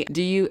briefly.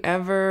 Do you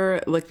ever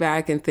look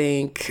back and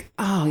think,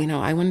 oh, you know,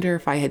 I wonder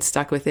if I had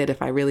stuck with it,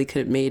 if I really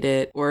could have made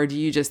it? Or do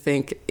you just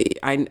think,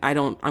 I'm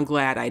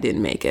glad I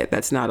didn't make it.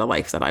 That's not a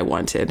life that I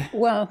wanted.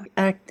 Well,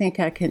 I think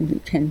I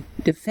can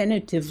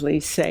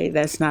definitively say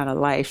that's not a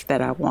life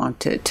that I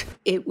wanted.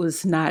 It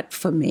was not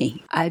for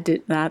me. I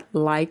did not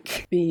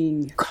like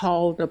being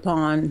called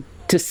upon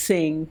to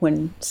sing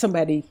when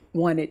somebody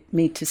wanted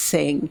me to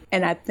sing.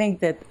 And I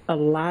think that a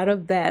lot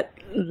of that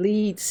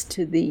leads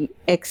to the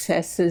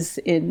excesses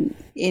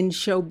in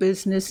show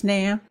business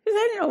now.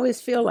 I didn't always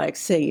feel like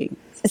singing.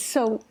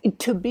 So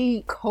to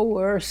be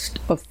coerced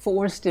or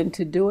forced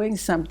into doing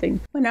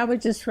something when I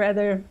would just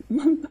rather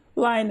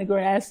lie in the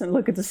grass and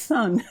look at the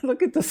sun,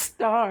 look at the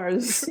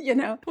stars,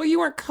 Well, you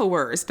weren't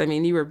coerced. I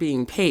mean, you were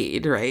being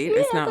paid, right? Yeah,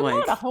 It's not but like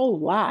not a whole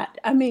lot.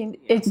 I mean,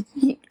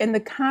 and the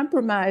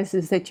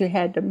compromises that you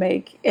had to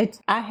make.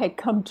 I had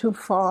come too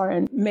far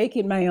in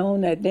making my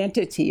own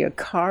identity or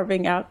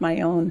carving out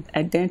my own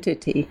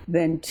identity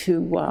than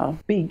to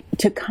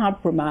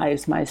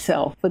compromise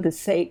myself for the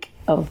sake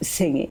of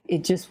singing.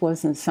 It just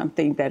wasn't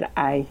something that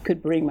I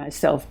could bring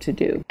myself to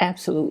do.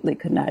 Absolutely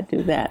could not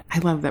do that. I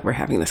love that we're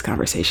having this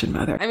conversation,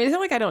 Mother. I mean, it's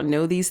not like I don't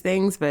know these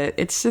things, but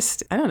it's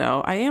just, I don't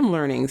know. I am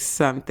learning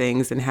some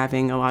things and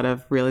having a lot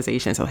of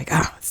realizations. I'm like,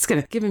 oh, it's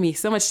giving me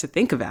so much to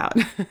think about.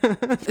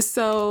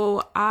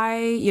 So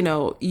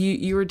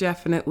you were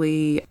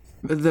definitely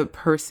the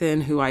person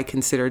who I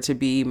consider to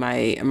be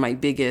my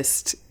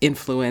biggest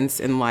influence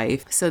in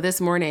life. So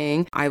this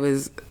morning I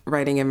was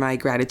writing in my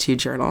gratitude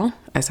journal,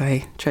 as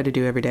I try to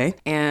do every day.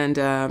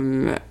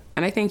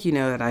 And I think you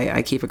know that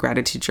I keep a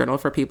gratitude journal.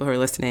 For people who are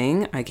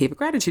listening, I keep a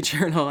gratitude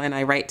journal and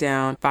I write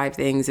down 5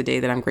 things a day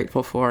that I'm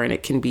grateful for. And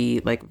it can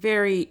be like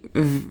very,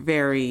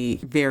 very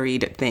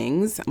varied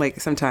things. Like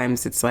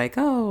sometimes it's like,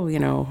 oh,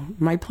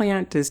 my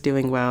plant is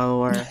doing well.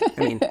 Or, I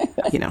mean,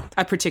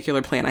 a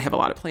particular plant. I have a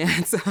lot of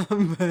plants.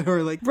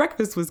 Or like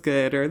breakfast was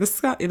good or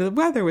the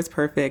weather was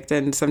perfect.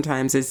 And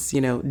sometimes it's,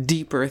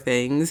 deeper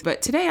things.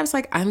 But today I was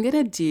like, I'm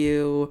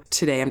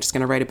just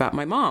going to write about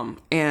my mom.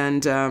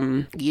 And,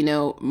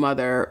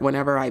 Mother,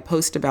 whenever I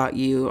post about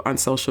you on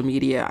social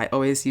media, I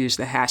always use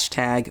the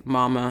hashtag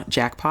Mama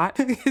Jackpot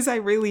because I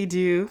really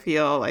do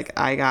feel like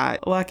I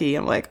got lucky.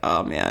 I'm like,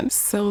 oh man,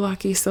 so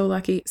lucky, so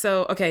lucky.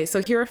 So, okay,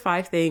 so here are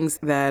 5 things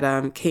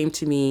that came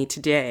to me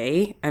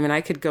today. I mean,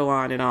 I could go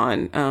on and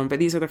on, but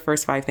these are the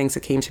first 5 things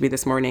that came to me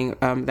this morning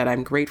that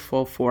I'm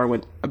grateful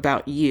for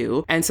about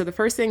you. And so the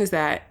first thing is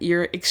that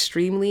you're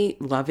extremely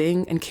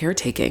loving and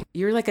caretaking.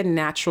 You're like a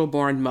natural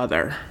born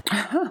mother.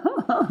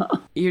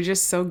 You're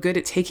just so good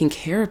at taking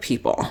care of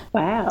people.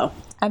 Wow.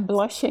 I'm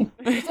blushing.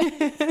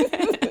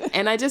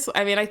 And I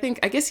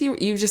guess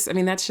you just,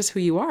 that's just who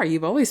you are.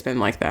 You've always been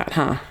like that,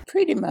 huh?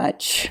 Pretty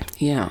much.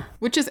 Yeah.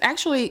 Which is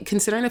actually,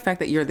 considering the fact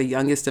that you're the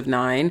youngest of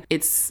 9,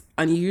 it's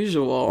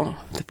unusual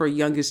for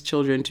youngest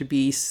children to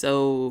be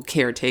so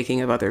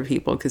caretaking of other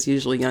people, because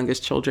usually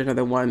youngest children are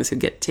the ones who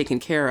get taken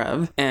care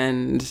of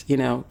and,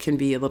 can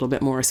be a little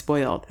bit more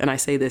spoiled. And I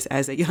say this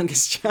as a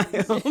youngest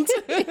child.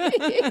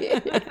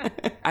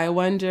 I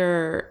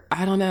wonder,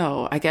 I don't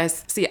know, I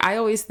guess, I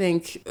always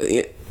think,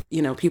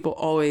 people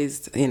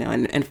always,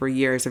 and for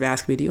years have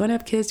asked me, do you want to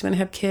have kids? Do you want to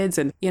have kids?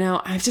 And,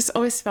 I've just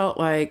always felt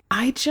like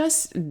I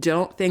just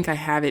don't think I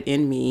have it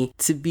in me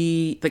to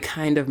be the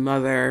kind of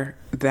mother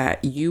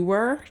that you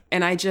were.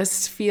 And I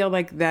just feel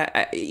like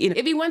that,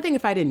 it'd be one thing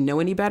if I didn't know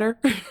any better.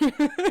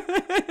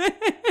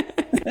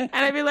 And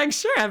I'd be like,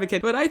 sure, have a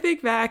kid. But I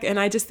think back and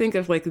I just think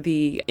of like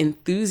the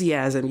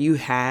enthusiasm you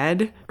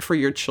had for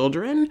your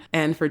children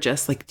and for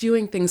just like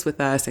doing things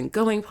with us and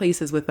going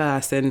places with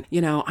us and, I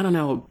don't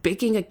know,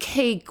 baking a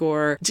cake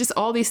or just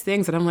all these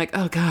things. And I'm like,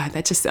 oh God,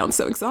 that just sounds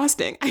so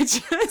exhausting.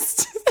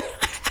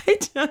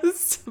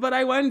 But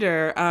I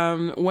wonder,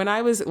 when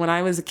I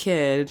was a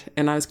kid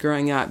and I was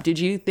growing up, did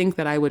you think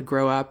that I would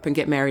grow up and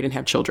get married and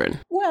have children?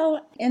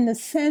 Well, in the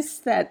sense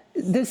that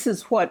this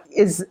is what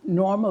is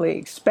normally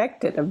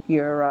expected of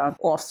your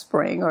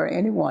offspring or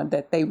anyone,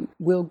 that they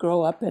will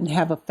grow up and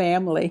have a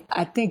family.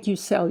 I think you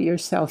sell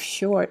yourself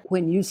short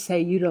when you say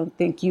you don't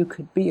think you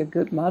could be a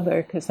good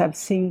mother, because I've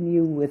seen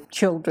you with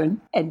children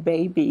and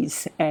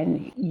babies,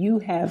 and you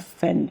have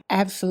an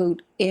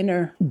absolute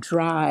inner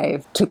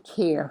drive to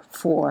care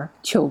for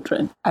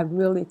children. I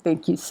really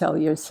think you sell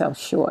yourself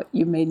short.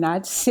 You may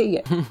not see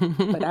it,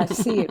 but I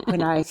see it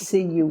when I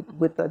see you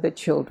with other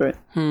children,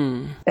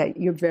 that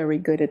you're very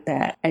good at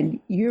that. And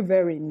you're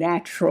very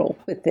natural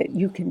with it.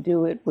 You can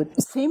do it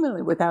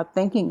seemingly without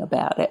thinking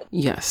about it.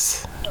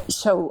 Yes.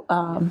 So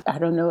I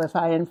don't know if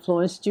I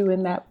influenced you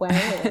in that way,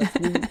 or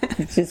if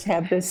you just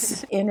have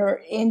this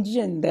inner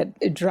engine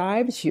that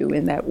drives you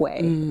in that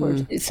way. Or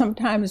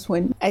sometimes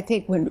when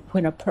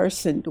a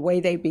person, the way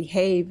they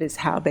behave is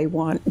how they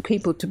want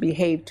people to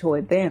behave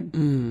toward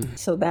them.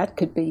 So that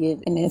could be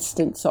an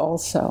instance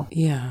also.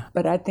 Yeah.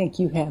 But I think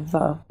you have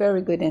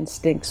very good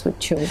instincts with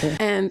children.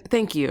 And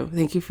thank you.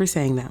 Thank you for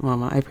saying that,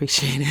 Mama. I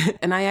appreciate it.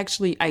 And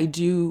I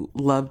do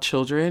love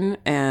children,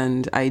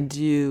 and I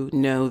do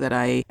know that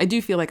I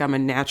do feel like I'm a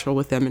natural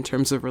with them in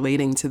terms of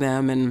relating to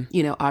them. And,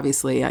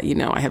 obviously,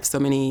 I have so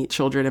many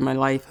children in my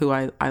life who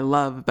I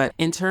love. But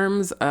in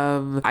terms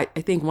of, I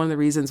think one of the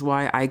reasons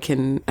why I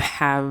can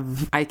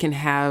have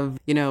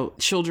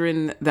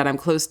children that I'm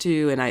close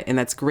to and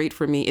that's great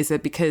for me is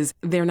that because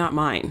they're not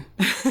mine.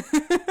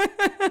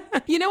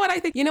 You know what I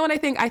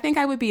think? I think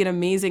I would be an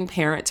amazing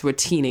parent to a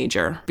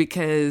teenager,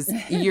 because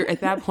you're at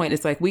that point,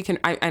 it's like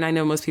and I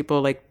know most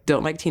people like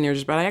don't like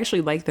teenagers, but I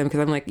actually like them, because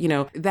I'm like,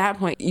 at that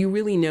point, you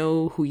really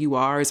know who you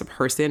are as a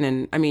person.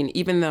 And I mean,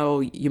 even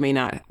though you may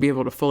not be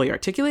able to fully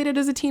articulate it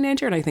as a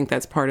teenager, and I think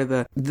that's part of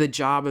the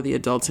job of the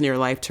adults in your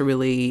life to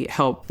really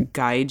help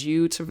guide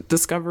you to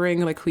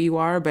discovering like who you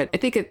are. But I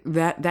think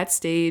that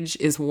stage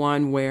is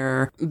one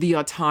where the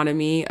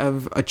autonomy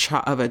of a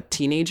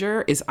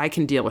teenager is, I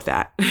can deal with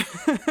that.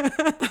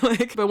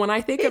 But when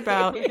I think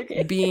about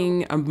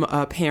being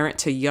a parent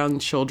to young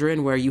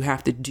children, where you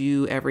have to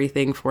do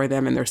everything for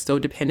them and they're so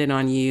dependent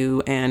on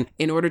you, and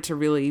in order to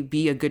really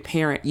be a good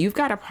parent, you've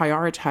got to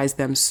prioritize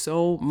them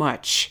so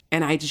much.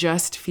 And I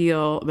just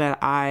feel that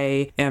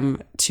I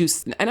am too,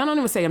 and I don't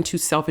even say I'm too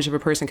selfish of a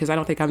person, because I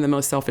don't think I'm the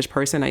most selfish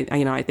person.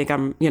 I think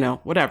I'm,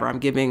 whatever I'm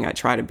giving, I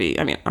try to be.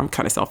 I mean, I'm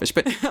kind of selfish,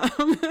 but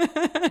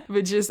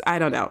but just, I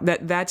don't know,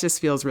 that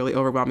just feels really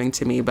overwhelming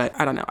to me. But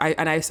I don't know. I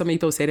have so many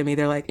people say to me,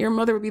 they're like, your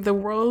mother would be the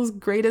world's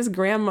greatest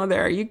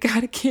grandmother. You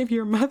got to give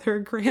your mother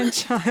a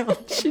grandchild.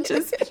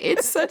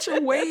 It's such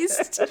a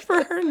waste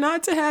for her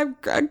not to have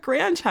a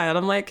grandchild.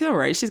 I'm like, all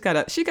right, she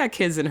got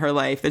kids in her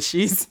life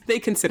that they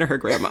consider her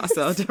grandma.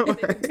 So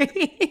don't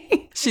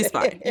worry. She's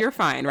fine. You're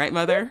fine, right,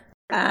 Mother?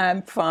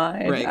 I'm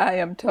fine. Right. I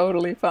am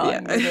totally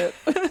fine with it.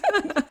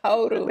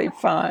 Totally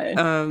fine.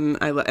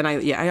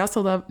 I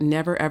also love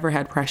never ever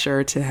had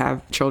pressure to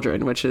have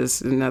children, which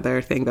is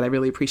another thing that I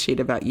really appreciate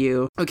about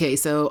you. Okay,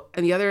 so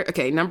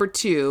number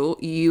 2,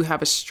 you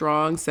have a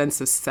strong sense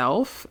of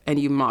self, and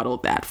you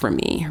modeled that for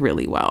me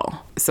really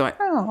well. So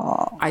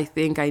I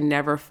think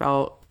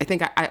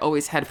I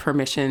always had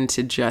permission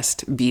to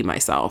just be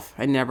myself.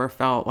 I never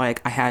felt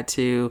like I had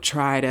to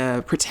try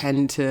to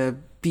pretend to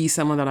be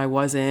someone that I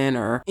wasn't,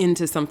 or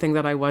into something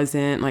that I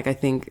wasn't. Like, I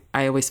think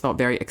I always felt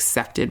very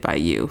accepted by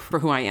you for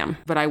who I am.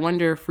 But I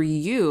wonder, for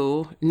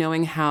you,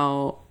 knowing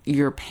how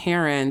your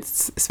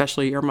parents,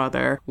 especially your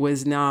mother,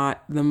 was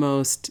not the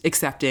most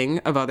accepting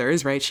of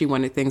others, right? She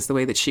wanted things the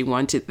way that she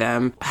wanted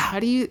them. How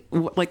do you,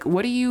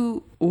 what do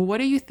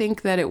you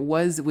think that it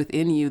was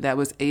within you that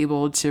was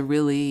able to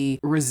really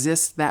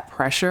resist that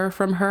pressure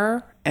from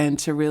her, and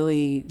to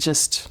really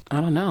just,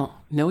 I don't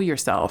know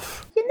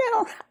yourself?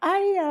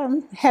 I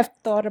have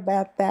thought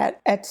about that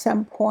at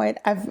some point.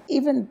 I've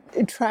even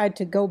tried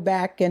to go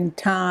back in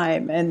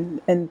time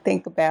and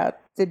think about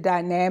the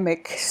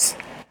dynamics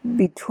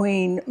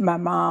between my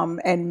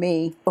mom and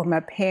me, or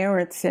my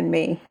parents and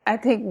me. I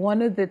think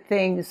one of the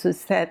things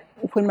is that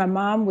when my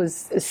mom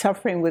was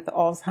suffering with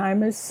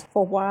Alzheimer's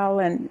for a while,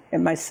 and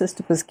my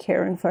sister was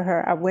caring for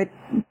her, I went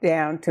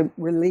down to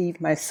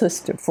relieve my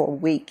sister for a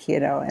week,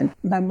 and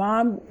my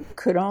mom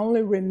could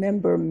only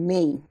remember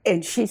me.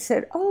 And she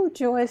said, "Oh,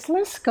 Joyce,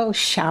 let's go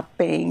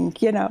shopping,"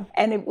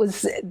 and it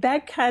was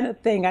that kind of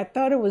thing. I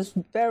thought it was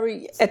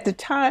at the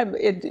time,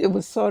 it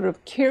was sort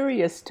of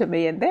curious to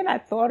me. And then I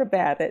thought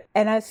about it,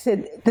 and I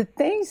said, the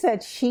things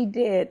that she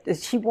did,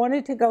 that she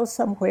wanted to go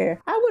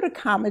somewhere, I would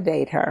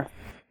accommodate her.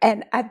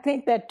 And I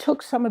think that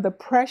took some of the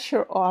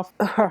pressure off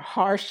her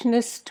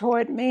harshness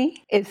toward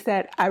me, is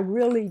that I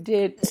really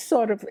did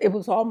it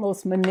was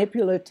almost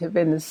manipulative,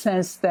 in the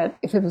sense that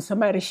if it was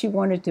somebody she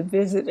wanted to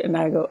visit, and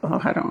I go, "Oh,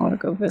 I don't want to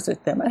go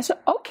visit them," I said,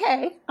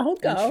 "Okay, I'll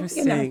go."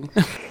 Interesting.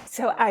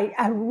 So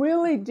I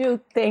really do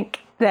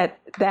think that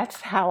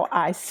that's how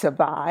I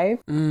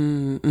survived.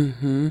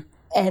 Mm-hmm.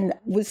 And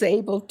was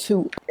able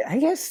to, I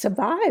guess,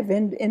 survive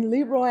in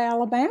Leroy,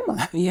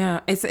 Alabama. Yeah,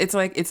 it's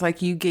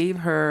like you gave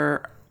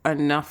her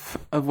enough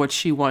of what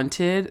she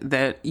wanted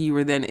that you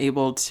were then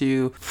able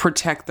to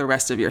protect the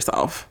rest of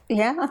yourself.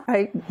 Yeah,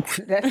 that's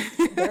very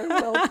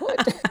well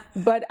put.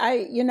 But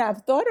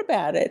I've thought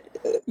about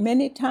it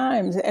many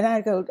times, and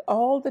I go,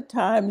 all the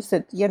times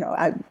that,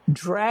 I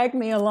dragged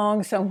me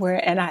along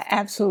somewhere and I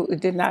absolutely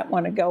did not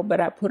want to go, but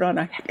I put on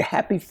a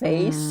happy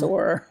face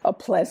or a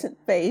pleasant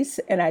face,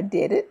 and I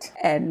did it.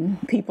 And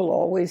people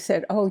always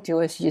said, "Oh,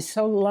 Joyce, you're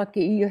so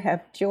lucky you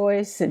have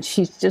Joyce, and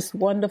she's just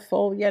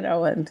wonderful,"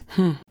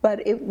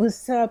 But it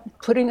was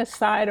putting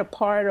aside a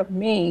part of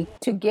me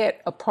to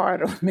get a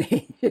part of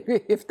me,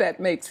 if that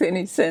makes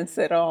any sense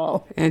at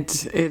all.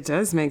 It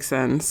does make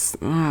sense.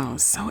 Wow,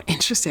 so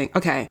interesting.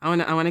 Okay, I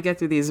want to get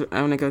through these.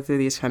 I want to go through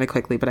these kind of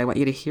quickly, but I want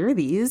you to hear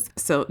these.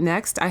 So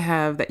next, I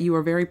have that you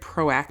are very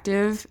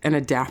proactive and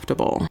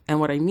adaptable. And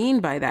what I mean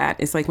by that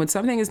is, like, when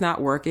something is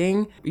not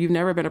working, you've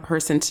never been a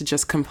person to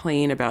just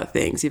complain about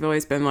things. You've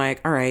always been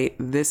like, all right,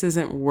 this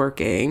isn't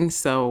working,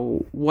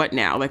 so what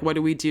now? Like, what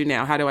do we do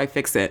now? How do I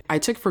fix it? I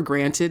took for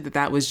granted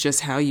that was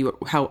just how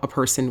a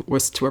person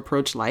was to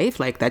approach life.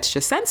 Like, that's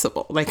just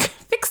sensible. Like,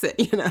 fix it,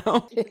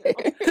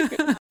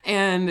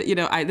 And,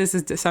 this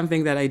is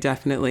something that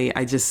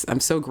I'm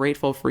so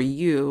grateful for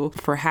you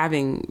for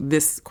having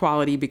this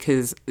quality,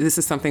 because this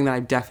is something that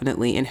I've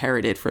definitely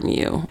inherited from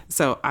you.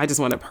 So I just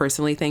want to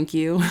personally thank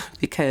you,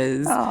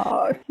 because...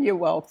 Oh, you're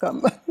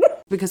welcome.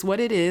 Because what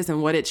it is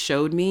and what it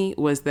showed me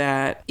was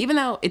that, even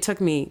though it took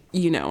me,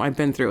 I've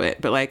been through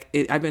it, but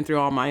I've been through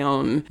all my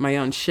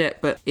own shit,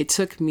 but it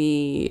took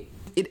me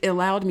it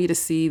allowed me to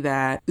see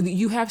that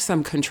you have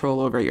some control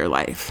over your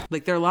life.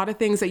 Like there are a lot of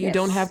things that you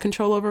don't have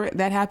control over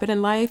that happen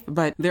in life,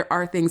 but there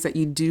are things that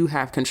you do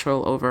have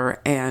control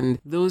over. And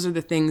those are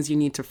the things you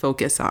need to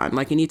focus on.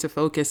 Like you need to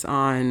focus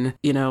on,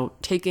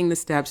 taking the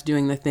steps,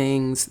 doing the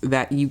things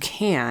that you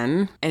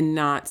can and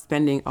not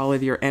spending all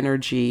of your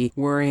energy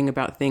worrying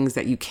about things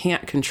that you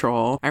can't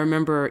control. I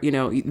remember,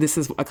 this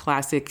is a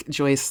classic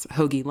Joyce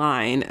Hogi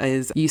line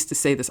is I used to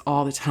say this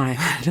all the time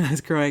when I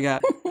was growing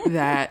up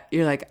that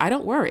you're like, I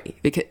don't worry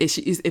because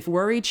if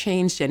worry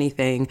changed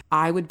anything,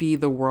 I would be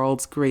the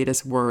world's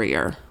greatest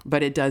worrier,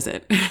 but it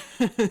doesn't.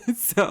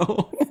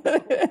 So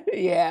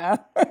yeah.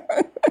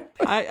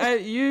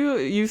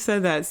 You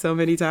said that so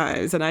many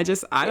times, and I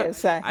just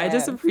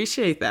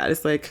appreciate that.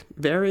 It's like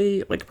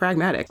very like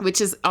pragmatic, which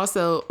is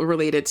also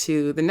related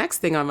to the next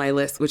thing on my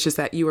list, which is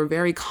that you are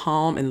very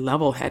calm and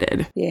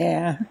level-headed.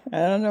 Yeah, I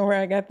don't know where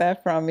I got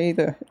that from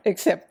either,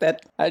 except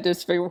that I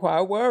just figure,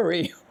 why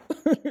worry?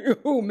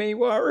 Who may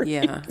worry?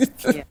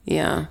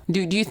 Yeah.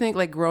 Do you think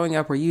like growing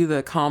up, were you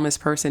the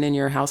calmest person in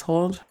your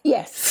household?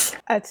 Yes,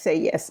 I'd say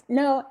yes.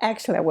 No,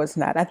 actually, I was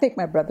not. I think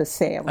my brother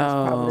Sam was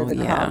probably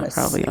the calmest.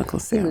 Probably Uncle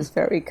Sam. He was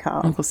very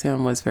calm. Uncle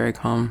Sam was very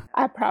calm.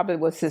 I probably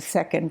was the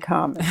second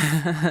calmest.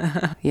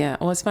 Yeah.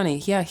 Well, it's funny.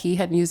 Yeah, he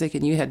had music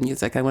and you had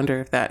music. I wonder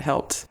if that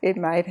helped. It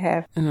might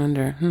have. I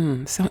wonder.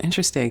 So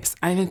interesting.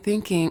 I've been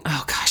thinking,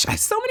 oh gosh, I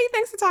have so many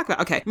things to talk about.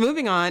 Okay,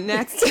 moving on.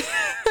 Next.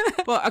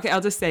 Well, okay,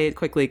 I'll just say it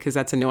quickly because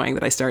that's annoying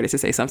that I started to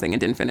say something and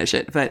didn't finish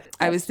it. But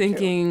I was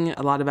thinking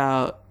a lot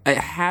about, I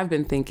have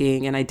been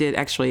thinking, and I did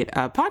actually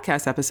a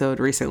podcast episode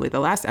recently. The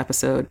last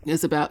episode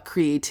is about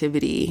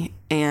creativity.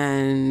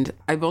 And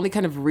I've only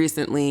kind of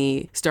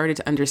recently started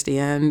to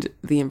understand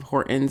the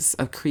importance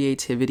of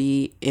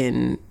creativity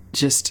in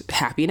just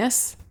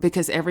happiness,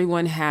 because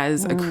everyone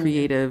has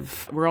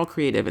we're all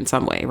creative in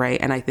some way,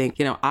 right? And I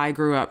think, I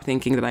grew up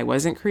thinking that I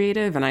wasn't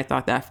creative, and I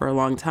thought that for a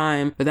long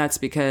time, but that's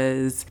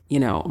because,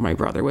 my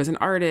brother was an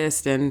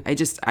artist, and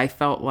I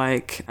felt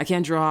like I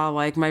can't draw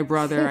like my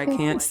brother, I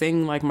can't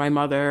sing like my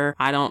mother,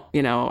 I don't,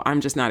 I'm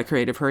just not a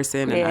creative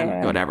person, and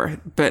I'm whatever.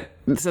 But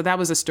so that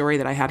was a story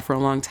that I had for a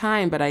long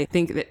time, but I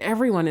think that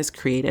everyone is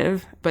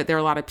creative, but there are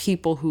a lot of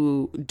people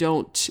who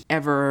don't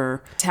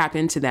ever tap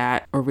into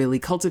that or really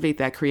cultivate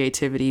that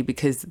creativity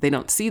because they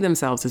don't see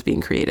themselves as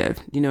being creative.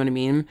 You know what I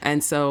mean?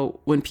 And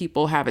so when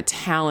people have a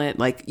talent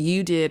like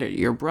you did or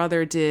your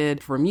brother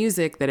did for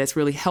music, that it's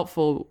really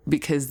helpful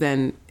because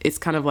then it's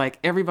kind of like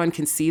everyone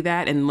can see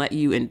that and let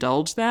you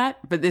indulge that.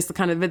 But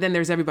then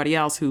there's everybody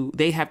else who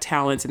they have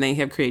talents and they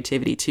have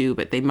creativity too,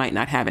 but they might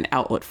not have an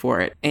outlet for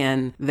it.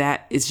 And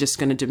that is just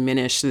going to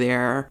diminish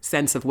their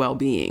sense of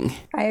well-being.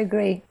 I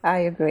agree.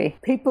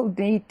 People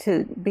need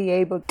to be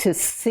able to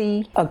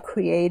see a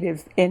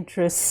creative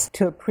interest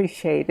to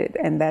appreciate it.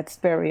 And that's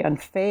very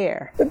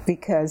unfair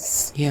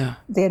because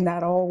they're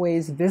not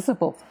always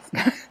visible.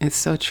 It's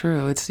so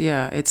true.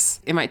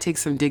 It might take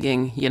some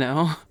digging,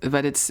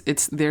 but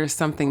there's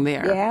something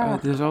there. Yeah,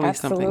 there's always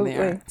something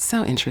there. It's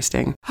so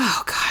interesting.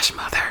 Oh gosh,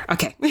 mother.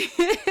 Okay.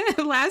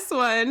 Last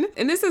one.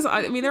 And this is,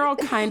 they're all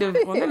kind of,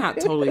 well, they're not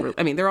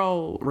totally, they're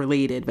all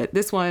related, but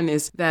this one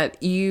is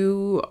that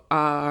you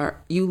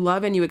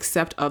love and you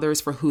accept others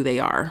for who they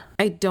are.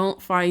 I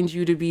don't find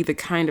you to be the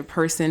kind of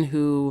person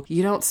who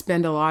you don't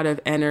spend a lot of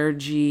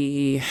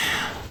energy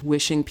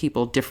wishing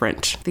people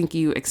different. I think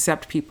you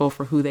accept people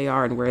for who they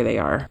are and where they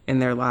are in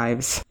their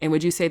lives. And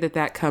would you say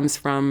that comes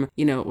from,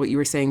 what you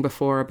were saying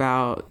before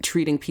about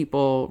treating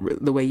people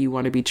the way you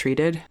want to be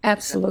treated?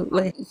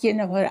 Absolutely. You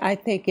know what? I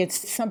think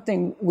it's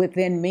something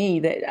within me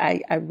that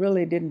I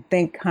really didn't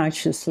think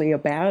consciously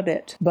about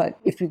it. But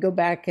if you go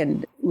back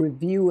and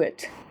review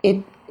it,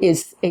 it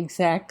is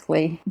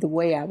exactly the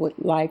way I would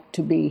like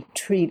to be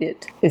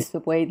treated, is the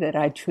way that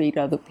I treat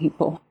other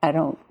people. I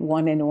don't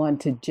want anyone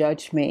to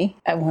judge me.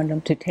 I want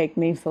them to take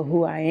me for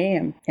who I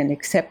am and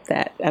accept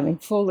that.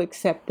 Full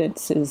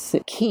acceptance is the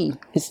key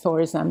as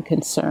far as I'm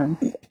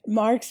concerned.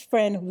 Mark's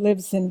friend who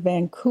lives in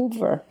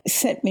Vancouver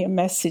sent me a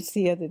message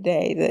the other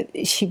day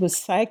that she was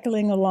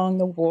cycling along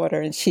the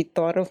water and she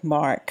thought of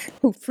Mark,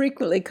 who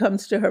frequently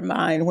comes to her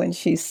mind when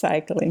she's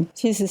cycling.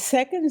 She says,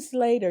 seconds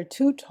later,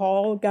 two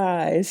tall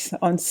guys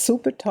on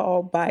super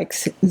tall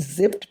bikes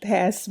zipped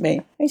past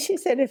me. And she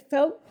said, it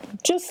felt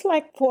just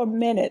like for a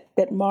minute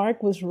that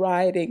Mark was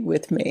riding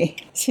with me.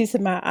 She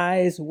said, my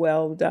eyes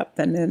welled up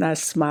and then I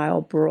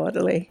smiled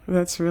broadly.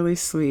 That's really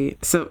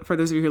sweet. So for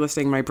those of you who are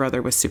listening, my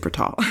brother was super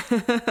tall.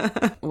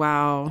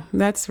 Wow.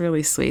 That's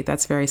really sweet.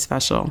 That's very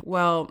special.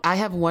 Well, I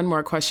have one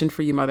more question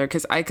for you, Mother,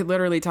 because I could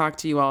literally talk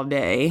to you all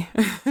day.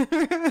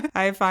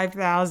 I have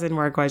 5,000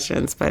 more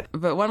questions, but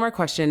one more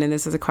question. And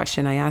this is a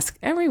question I ask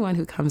everyone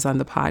who comes on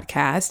the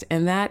podcast.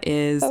 And that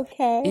is,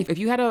 Okay. if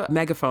you had a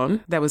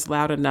megaphone that was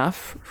loud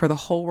enough for the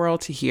whole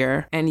world to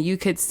hear, and you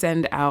could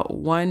send out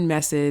one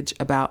message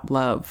about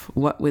love,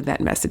 what would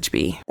that message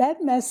be?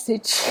 That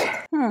message,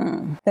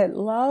 that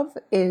love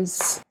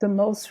is the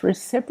most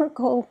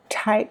reciprocal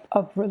type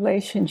of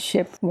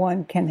relationship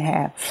one can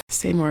have.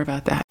 Say more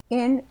about that.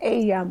 In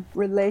a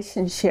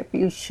relationship,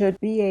 you should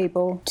be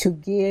able to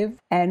give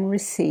and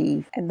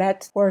receive, and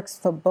that works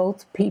for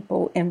both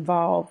people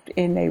involved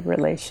in a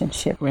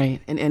relationship.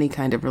 Right, in any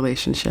kind of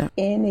relationship.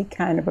 Any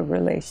kind of a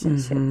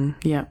relationship.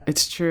 Yeah,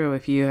 it's true.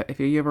 If you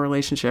have a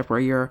relationship where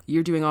you're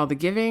doing all the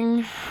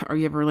giving, or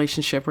you have a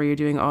relationship where you're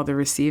doing all the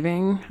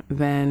receiving,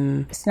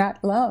 then It's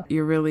not love.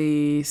 you're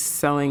really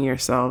selling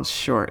yourselves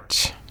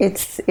short.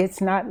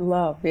 It's not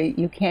love.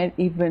 You can't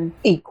even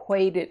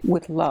equate it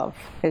with love.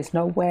 There's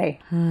no way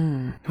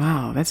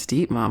Wow, that's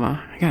deep,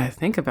 Mama. I gotta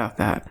think about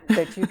that.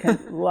 that you can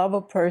love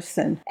a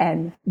person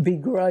and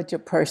begrudge a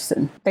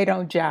person. They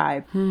don't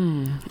jibe.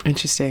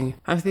 Interesting.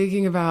 I'm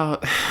thinking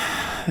about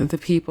the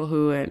people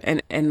who,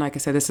 and like I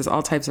said, this is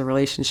all types of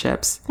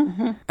relationships.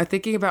 I'm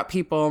thinking about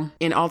people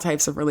in all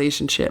types of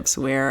relationships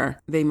where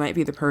they might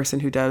be the person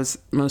who does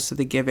most of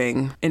the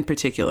giving in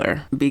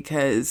particular,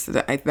 because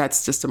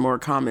that's just a more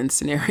common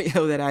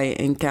scenario that I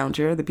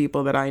encounter. The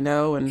people that I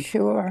know and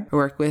Sure.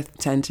 work with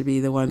tend to be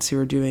the ones who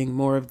are doing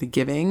more of the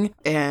giving.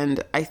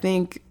 And I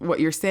think what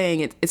you're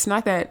saying, it's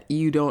not that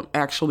you don't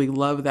actually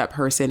love that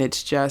person.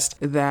 It's just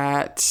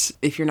that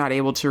if you're not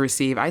able to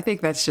receive, I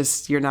think that's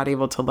just you're not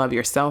able to love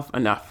yourself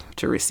enough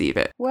to receive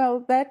it.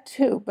 Well, that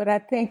too, but I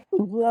think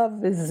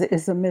love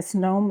is a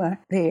misnomer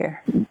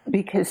there,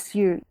 because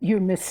you're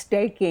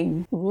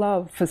mistaking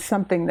love for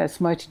something that's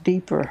much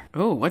deeper.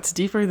 Oh, what's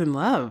deeper than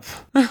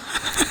love?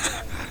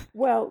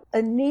 Well,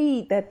 a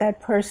need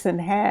that person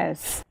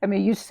has. I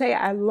mean, you say,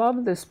 I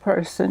love this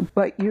person,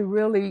 but you're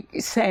really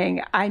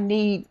saying, I'm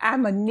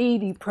a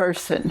needy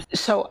person.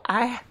 So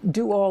I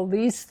do all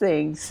these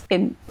things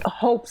in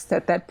hopes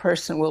that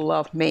person will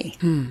love me.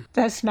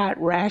 That's not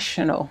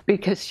rational,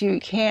 because you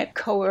can't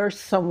coerce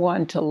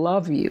someone to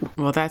love you.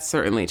 Well, that's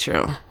certainly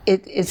true.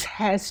 It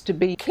has to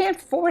be, you can't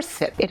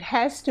force it. It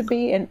has to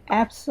be an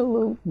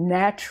absolute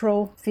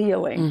natural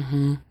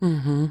feeling.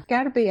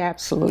 Got to be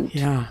absolute.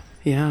 Yeah.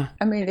 Yeah.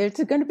 I mean, there's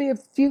going to be a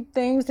few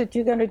things that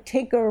you're going to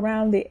tinker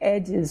around the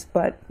edges,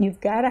 but you've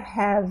got to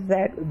have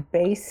that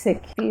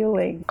basic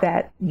feeling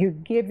that you're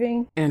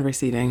giving And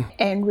receiving.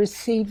 and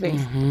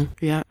receiving.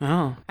 Yeah.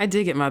 Oh, I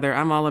dig it, Mother.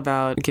 I'm all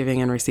about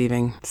giving and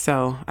receiving.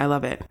 So I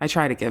love it. I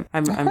try to give.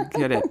 I'm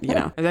good at,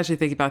 I was actually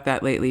thinking about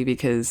that lately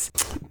because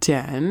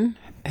Dan,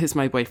 who's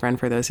my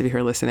boyfriend, for those of you who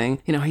are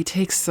listening, he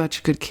takes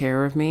such good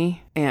care of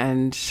me.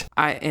 And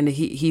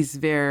he's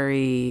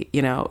very,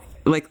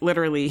 like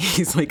literally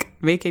he's like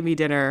making me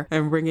dinner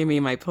and bringing me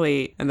my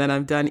plate, and then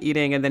I'm done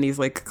eating, and then he's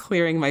like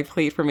clearing my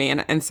plate for me.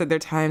 And so there are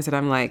times that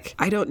I'm like,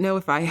 I don't know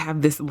if I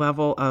have this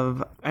level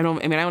of, I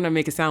don't want to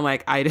make it sound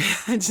like I'm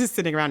just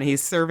sitting around and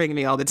he's serving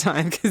me all the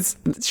time, because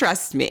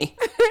trust me.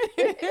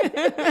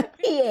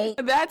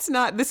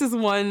 This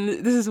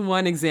is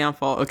one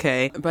example,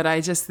 okay? But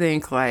I just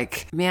think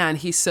like, man,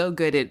 he's so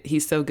good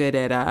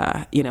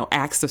at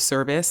acts of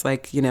service,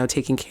 like,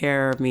 taking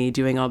care of me,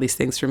 doing all these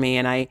things for me.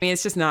 And I mean,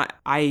 it's just not,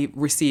 I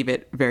receive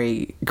it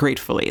very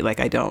gratefully. Like,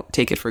 I don't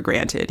take it for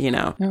granted,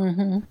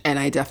 And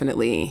I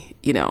definitely,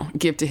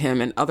 give to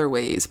him in other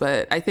ways.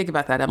 But I think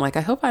about that. I'm like,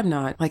 I hope I'm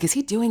not, like, is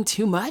he doing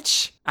too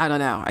much? I don't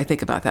know. I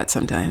think about that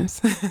sometimes.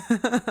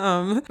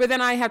 But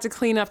then I have to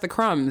clean up the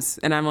crumbs,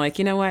 and I'm like,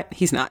 you know what?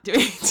 He's not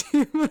doing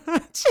too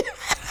much.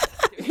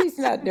 He's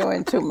not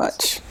doing too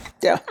much.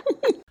 Yeah.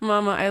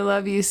 Mama, I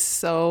love you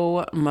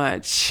so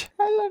much.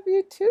 I love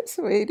you too,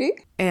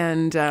 sweetie.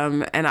 And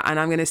I'm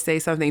going to say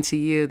something to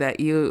you that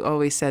you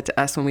always said to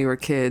us when we were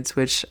kids,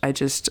 which I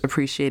just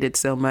appreciated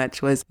so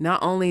much, was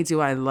not only do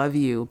I love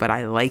you, but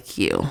I like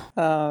you.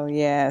 Oh,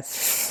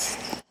 yes.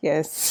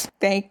 Yes.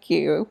 Thank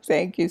you.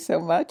 Thank you so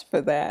much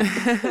for that.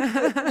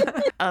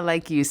 I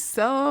like you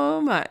so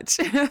much.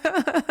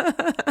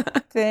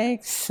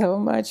 Thanks so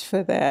much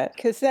for that,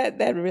 because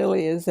that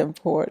really is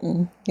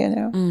important,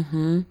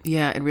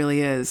 Yeah, it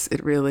really is.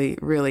 It really,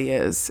 really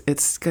is.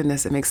 It's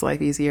goodness, it makes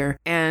life easier.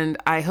 And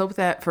I hope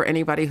that for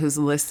anybody who's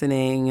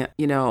listening,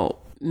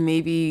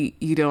 maybe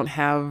you don't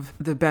have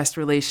the best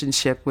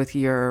relationship with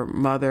your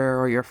mother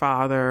or your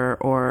father,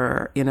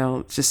 or,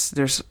 just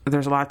there's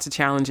lots of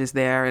challenges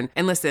there.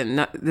 And listen,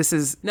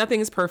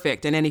 nothing is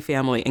perfect in any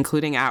family,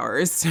 including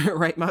ours,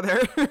 right,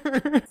 Mother?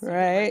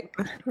 Right.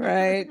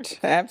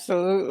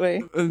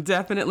 Absolutely.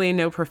 Definitely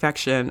no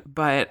perfection.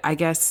 But I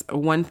guess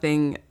one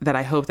thing that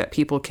I hope that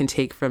people can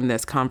take from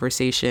this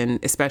conversation,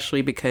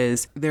 especially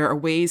because there are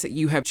ways that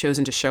you have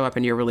chosen to show up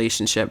in your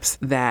relationships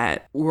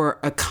that were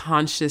a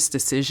conscious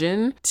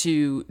decision permission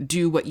to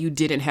do what you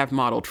didn't have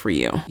modeled for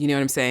you. You know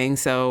what I'm saying?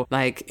 So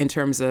like in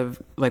terms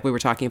of like we were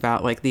talking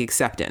about, like the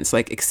acceptance,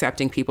 like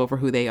accepting people for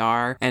who they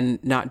are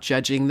and not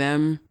judging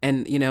them.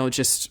 And, you know,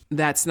 just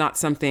that's not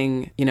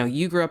something, you know,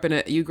 you grew up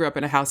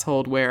in a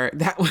household where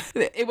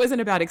it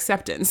wasn't about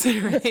acceptance,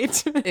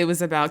 right? It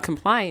was about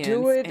compliance.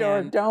 Do it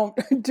or don't.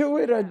 Do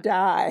it or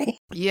die.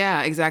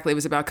 Yeah, exactly. It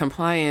was about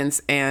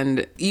compliance.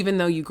 And even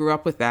though you grew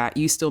up with that,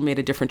 you still made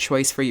a different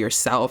choice for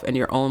yourself and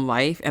your own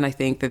life. And I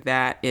think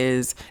that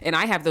is, and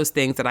I have those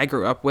things that I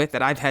grew up with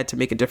that I've had to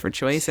make a different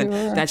choice. Sure.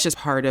 And that's just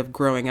part of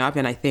growing up.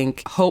 And I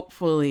think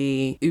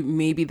hopefully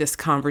maybe this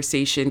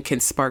conversation can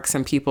spark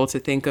some people to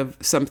think of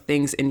some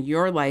things in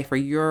your life or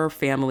your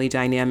family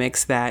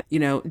dynamics that, you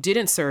know,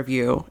 didn't serve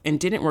you and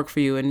didn't work for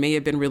you and may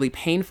have been really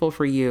painful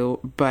for you,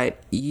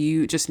 but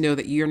you just know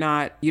that you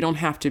don't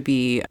have to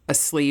be a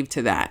slave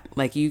to that.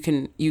 Like you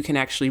can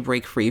actually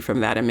break free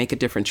from that and make a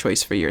different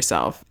choice for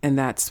yourself. And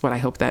that's what I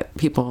hope that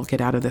people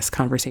get out of this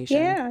conversation.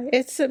 Yeah,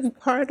 it's a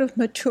part of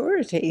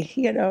maturity,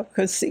 you know,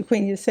 because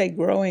when you say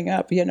growing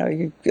up, you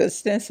know,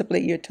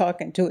 ostensibly you're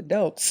talking to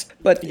adults,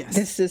 but yes.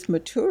 This is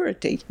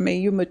maturity. I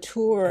mean, you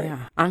mature.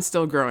 Yeah, I'm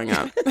still growing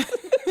up.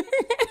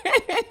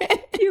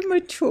 You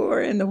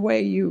mature in the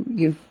way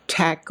you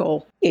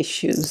tackle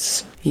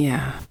issues.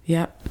 Yeah.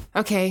 Yep.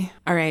 Okay.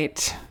 All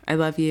right. I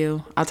love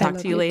you. I'll talk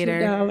to you later.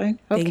 Too, darling.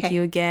 Okay. Thank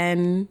you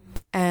again.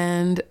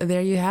 And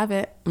there you have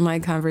it, my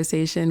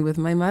conversation with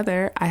my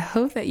mother. I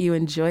hope that you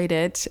enjoyed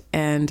it.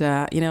 And,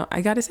 you know,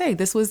 I got to say,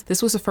 this was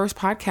the first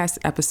podcast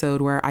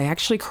episode where I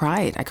actually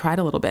cried. I cried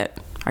a little bit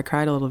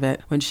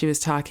when she was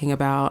talking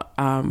about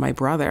my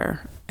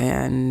brother.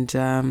 And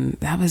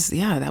that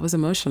was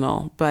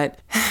emotional, but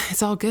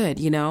it's all good.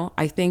 You know,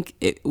 I think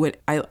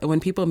when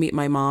people meet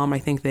my mom, I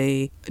think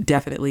they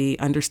definitely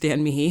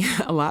understand me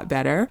a lot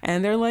better.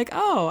 And they're like,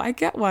 oh, I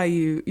get why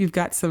you've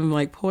got some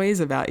like poise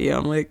about you.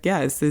 I'm like,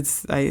 yes,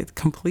 I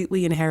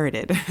completely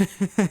inherited.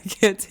 I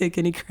can't take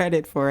any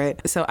credit for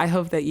it. So I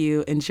hope that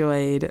you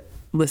enjoyed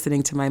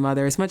listening to my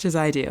mother as much as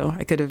I do.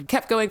 I could have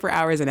kept going for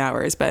hours and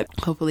hours, but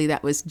hopefully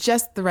that was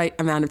just the right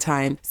amount of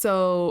time.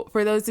 So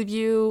for those of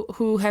you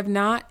who have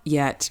not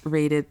yet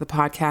rated the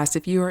podcast,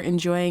 if you are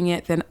enjoying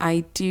it, then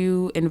I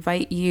do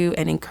invite you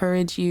and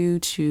encourage you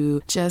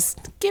to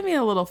just give me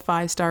a little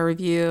 5-star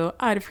review.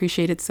 I'd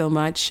appreciate it so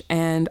much.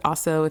 And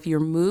also if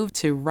you're moved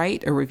to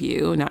write a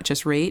review, not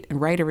just rate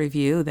and write a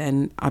review,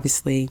 then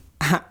obviously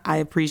I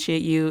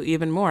appreciate you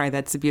even more.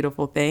 That's a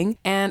beautiful thing.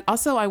 And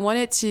also I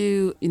wanted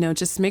to, you know,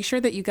 just make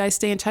sure that you guys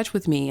stay in touch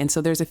with me. And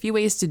so there's a few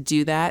ways to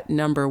do that.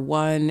 Number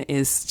one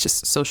is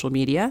just social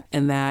media.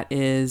 And that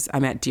is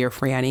I'm at Dear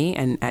Franny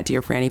and at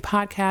Dear Franny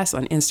Podcast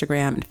on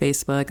Instagram and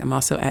Facebook. I'm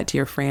also at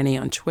Dear Franny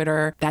on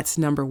Twitter. That's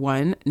number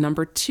one.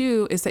 Number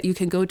two is that you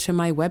can go to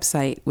my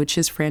website, which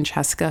is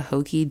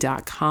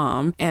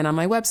francescahogi.com. And on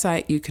my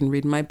website, you can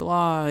read my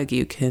blog.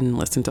 You can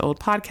listen to old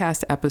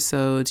podcast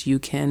episodes. You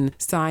can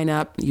sign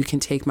up. You can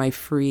take my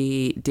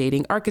free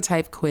dating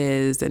archetype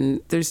quiz,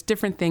 and there's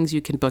different things.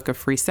 You can book a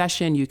free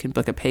session. You can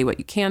book a pay what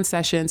you can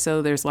session.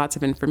 So there's lots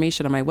of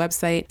information on my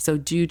website. So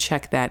do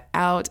check that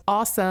out.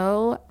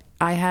 Also,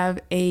 I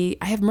have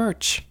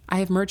merch. I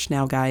have merch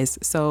now, guys.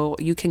 So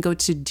you can go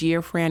to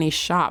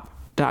dearfrannyshop.com.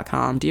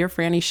 Dear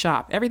Franny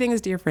Shop. Everything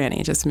is Dear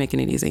Franny, just making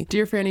it easy.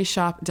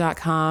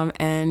 dearfrannyshop.com,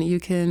 and you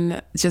can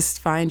just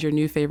find your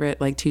new favorite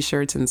like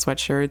t-shirts and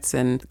sweatshirts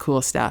and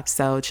cool stuff.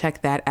 So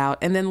check that out.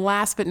 And then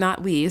last but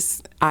not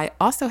least, I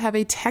also have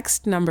a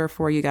text number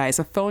for you guys,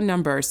 a phone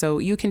number. So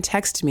you can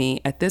text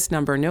me at this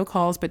number, no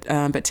calls, but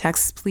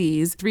text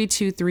please,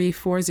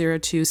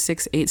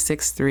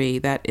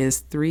 323-402-6863. That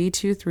is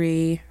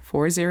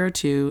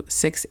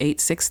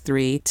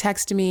 323-402-6863.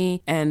 Text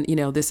me. And, you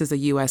know, this is a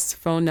U.S.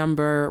 phone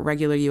number,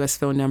 regular U.S.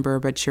 phone number,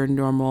 but your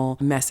normal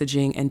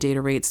messaging and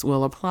data rates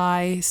will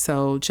apply.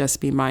 So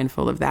just be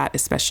mindful of that,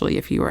 especially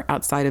if you are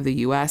outside of the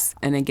U.S.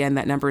 And again,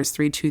 that number is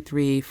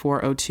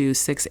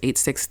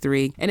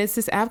 323-402-6863. And it's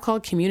this app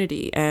called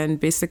Community. And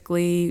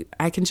basically,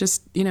 I can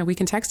just, you know, we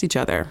can text each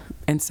other.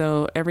 And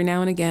so every now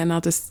and again,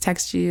 I'll just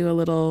text you a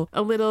little,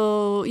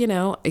 you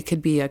know, it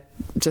could be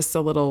just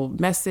a little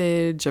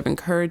message of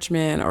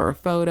encouragement or a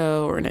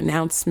photo or an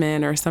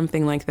announcement or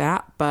something like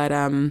that. But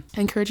I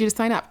encourage you to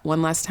sign up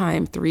one last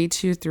time,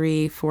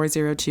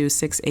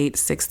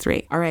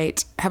 323-402-6863. All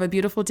right. Have a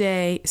beautiful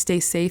day.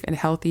 Stay safe and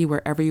healthy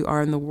wherever you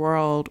are in the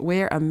world.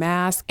 Wear a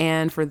mask.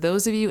 And for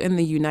those of you in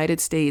the United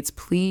States,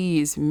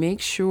 please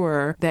make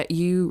sure that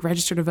you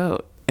register to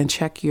vote and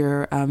check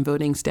your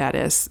voting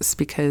status,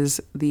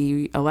 because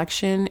the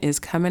election is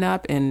coming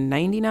up in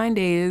 99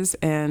 days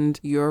and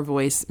your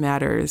voice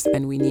matters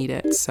and we need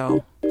it.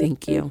 So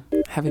thank you.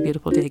 Have a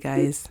beautiful day,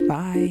 guys.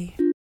 Bye.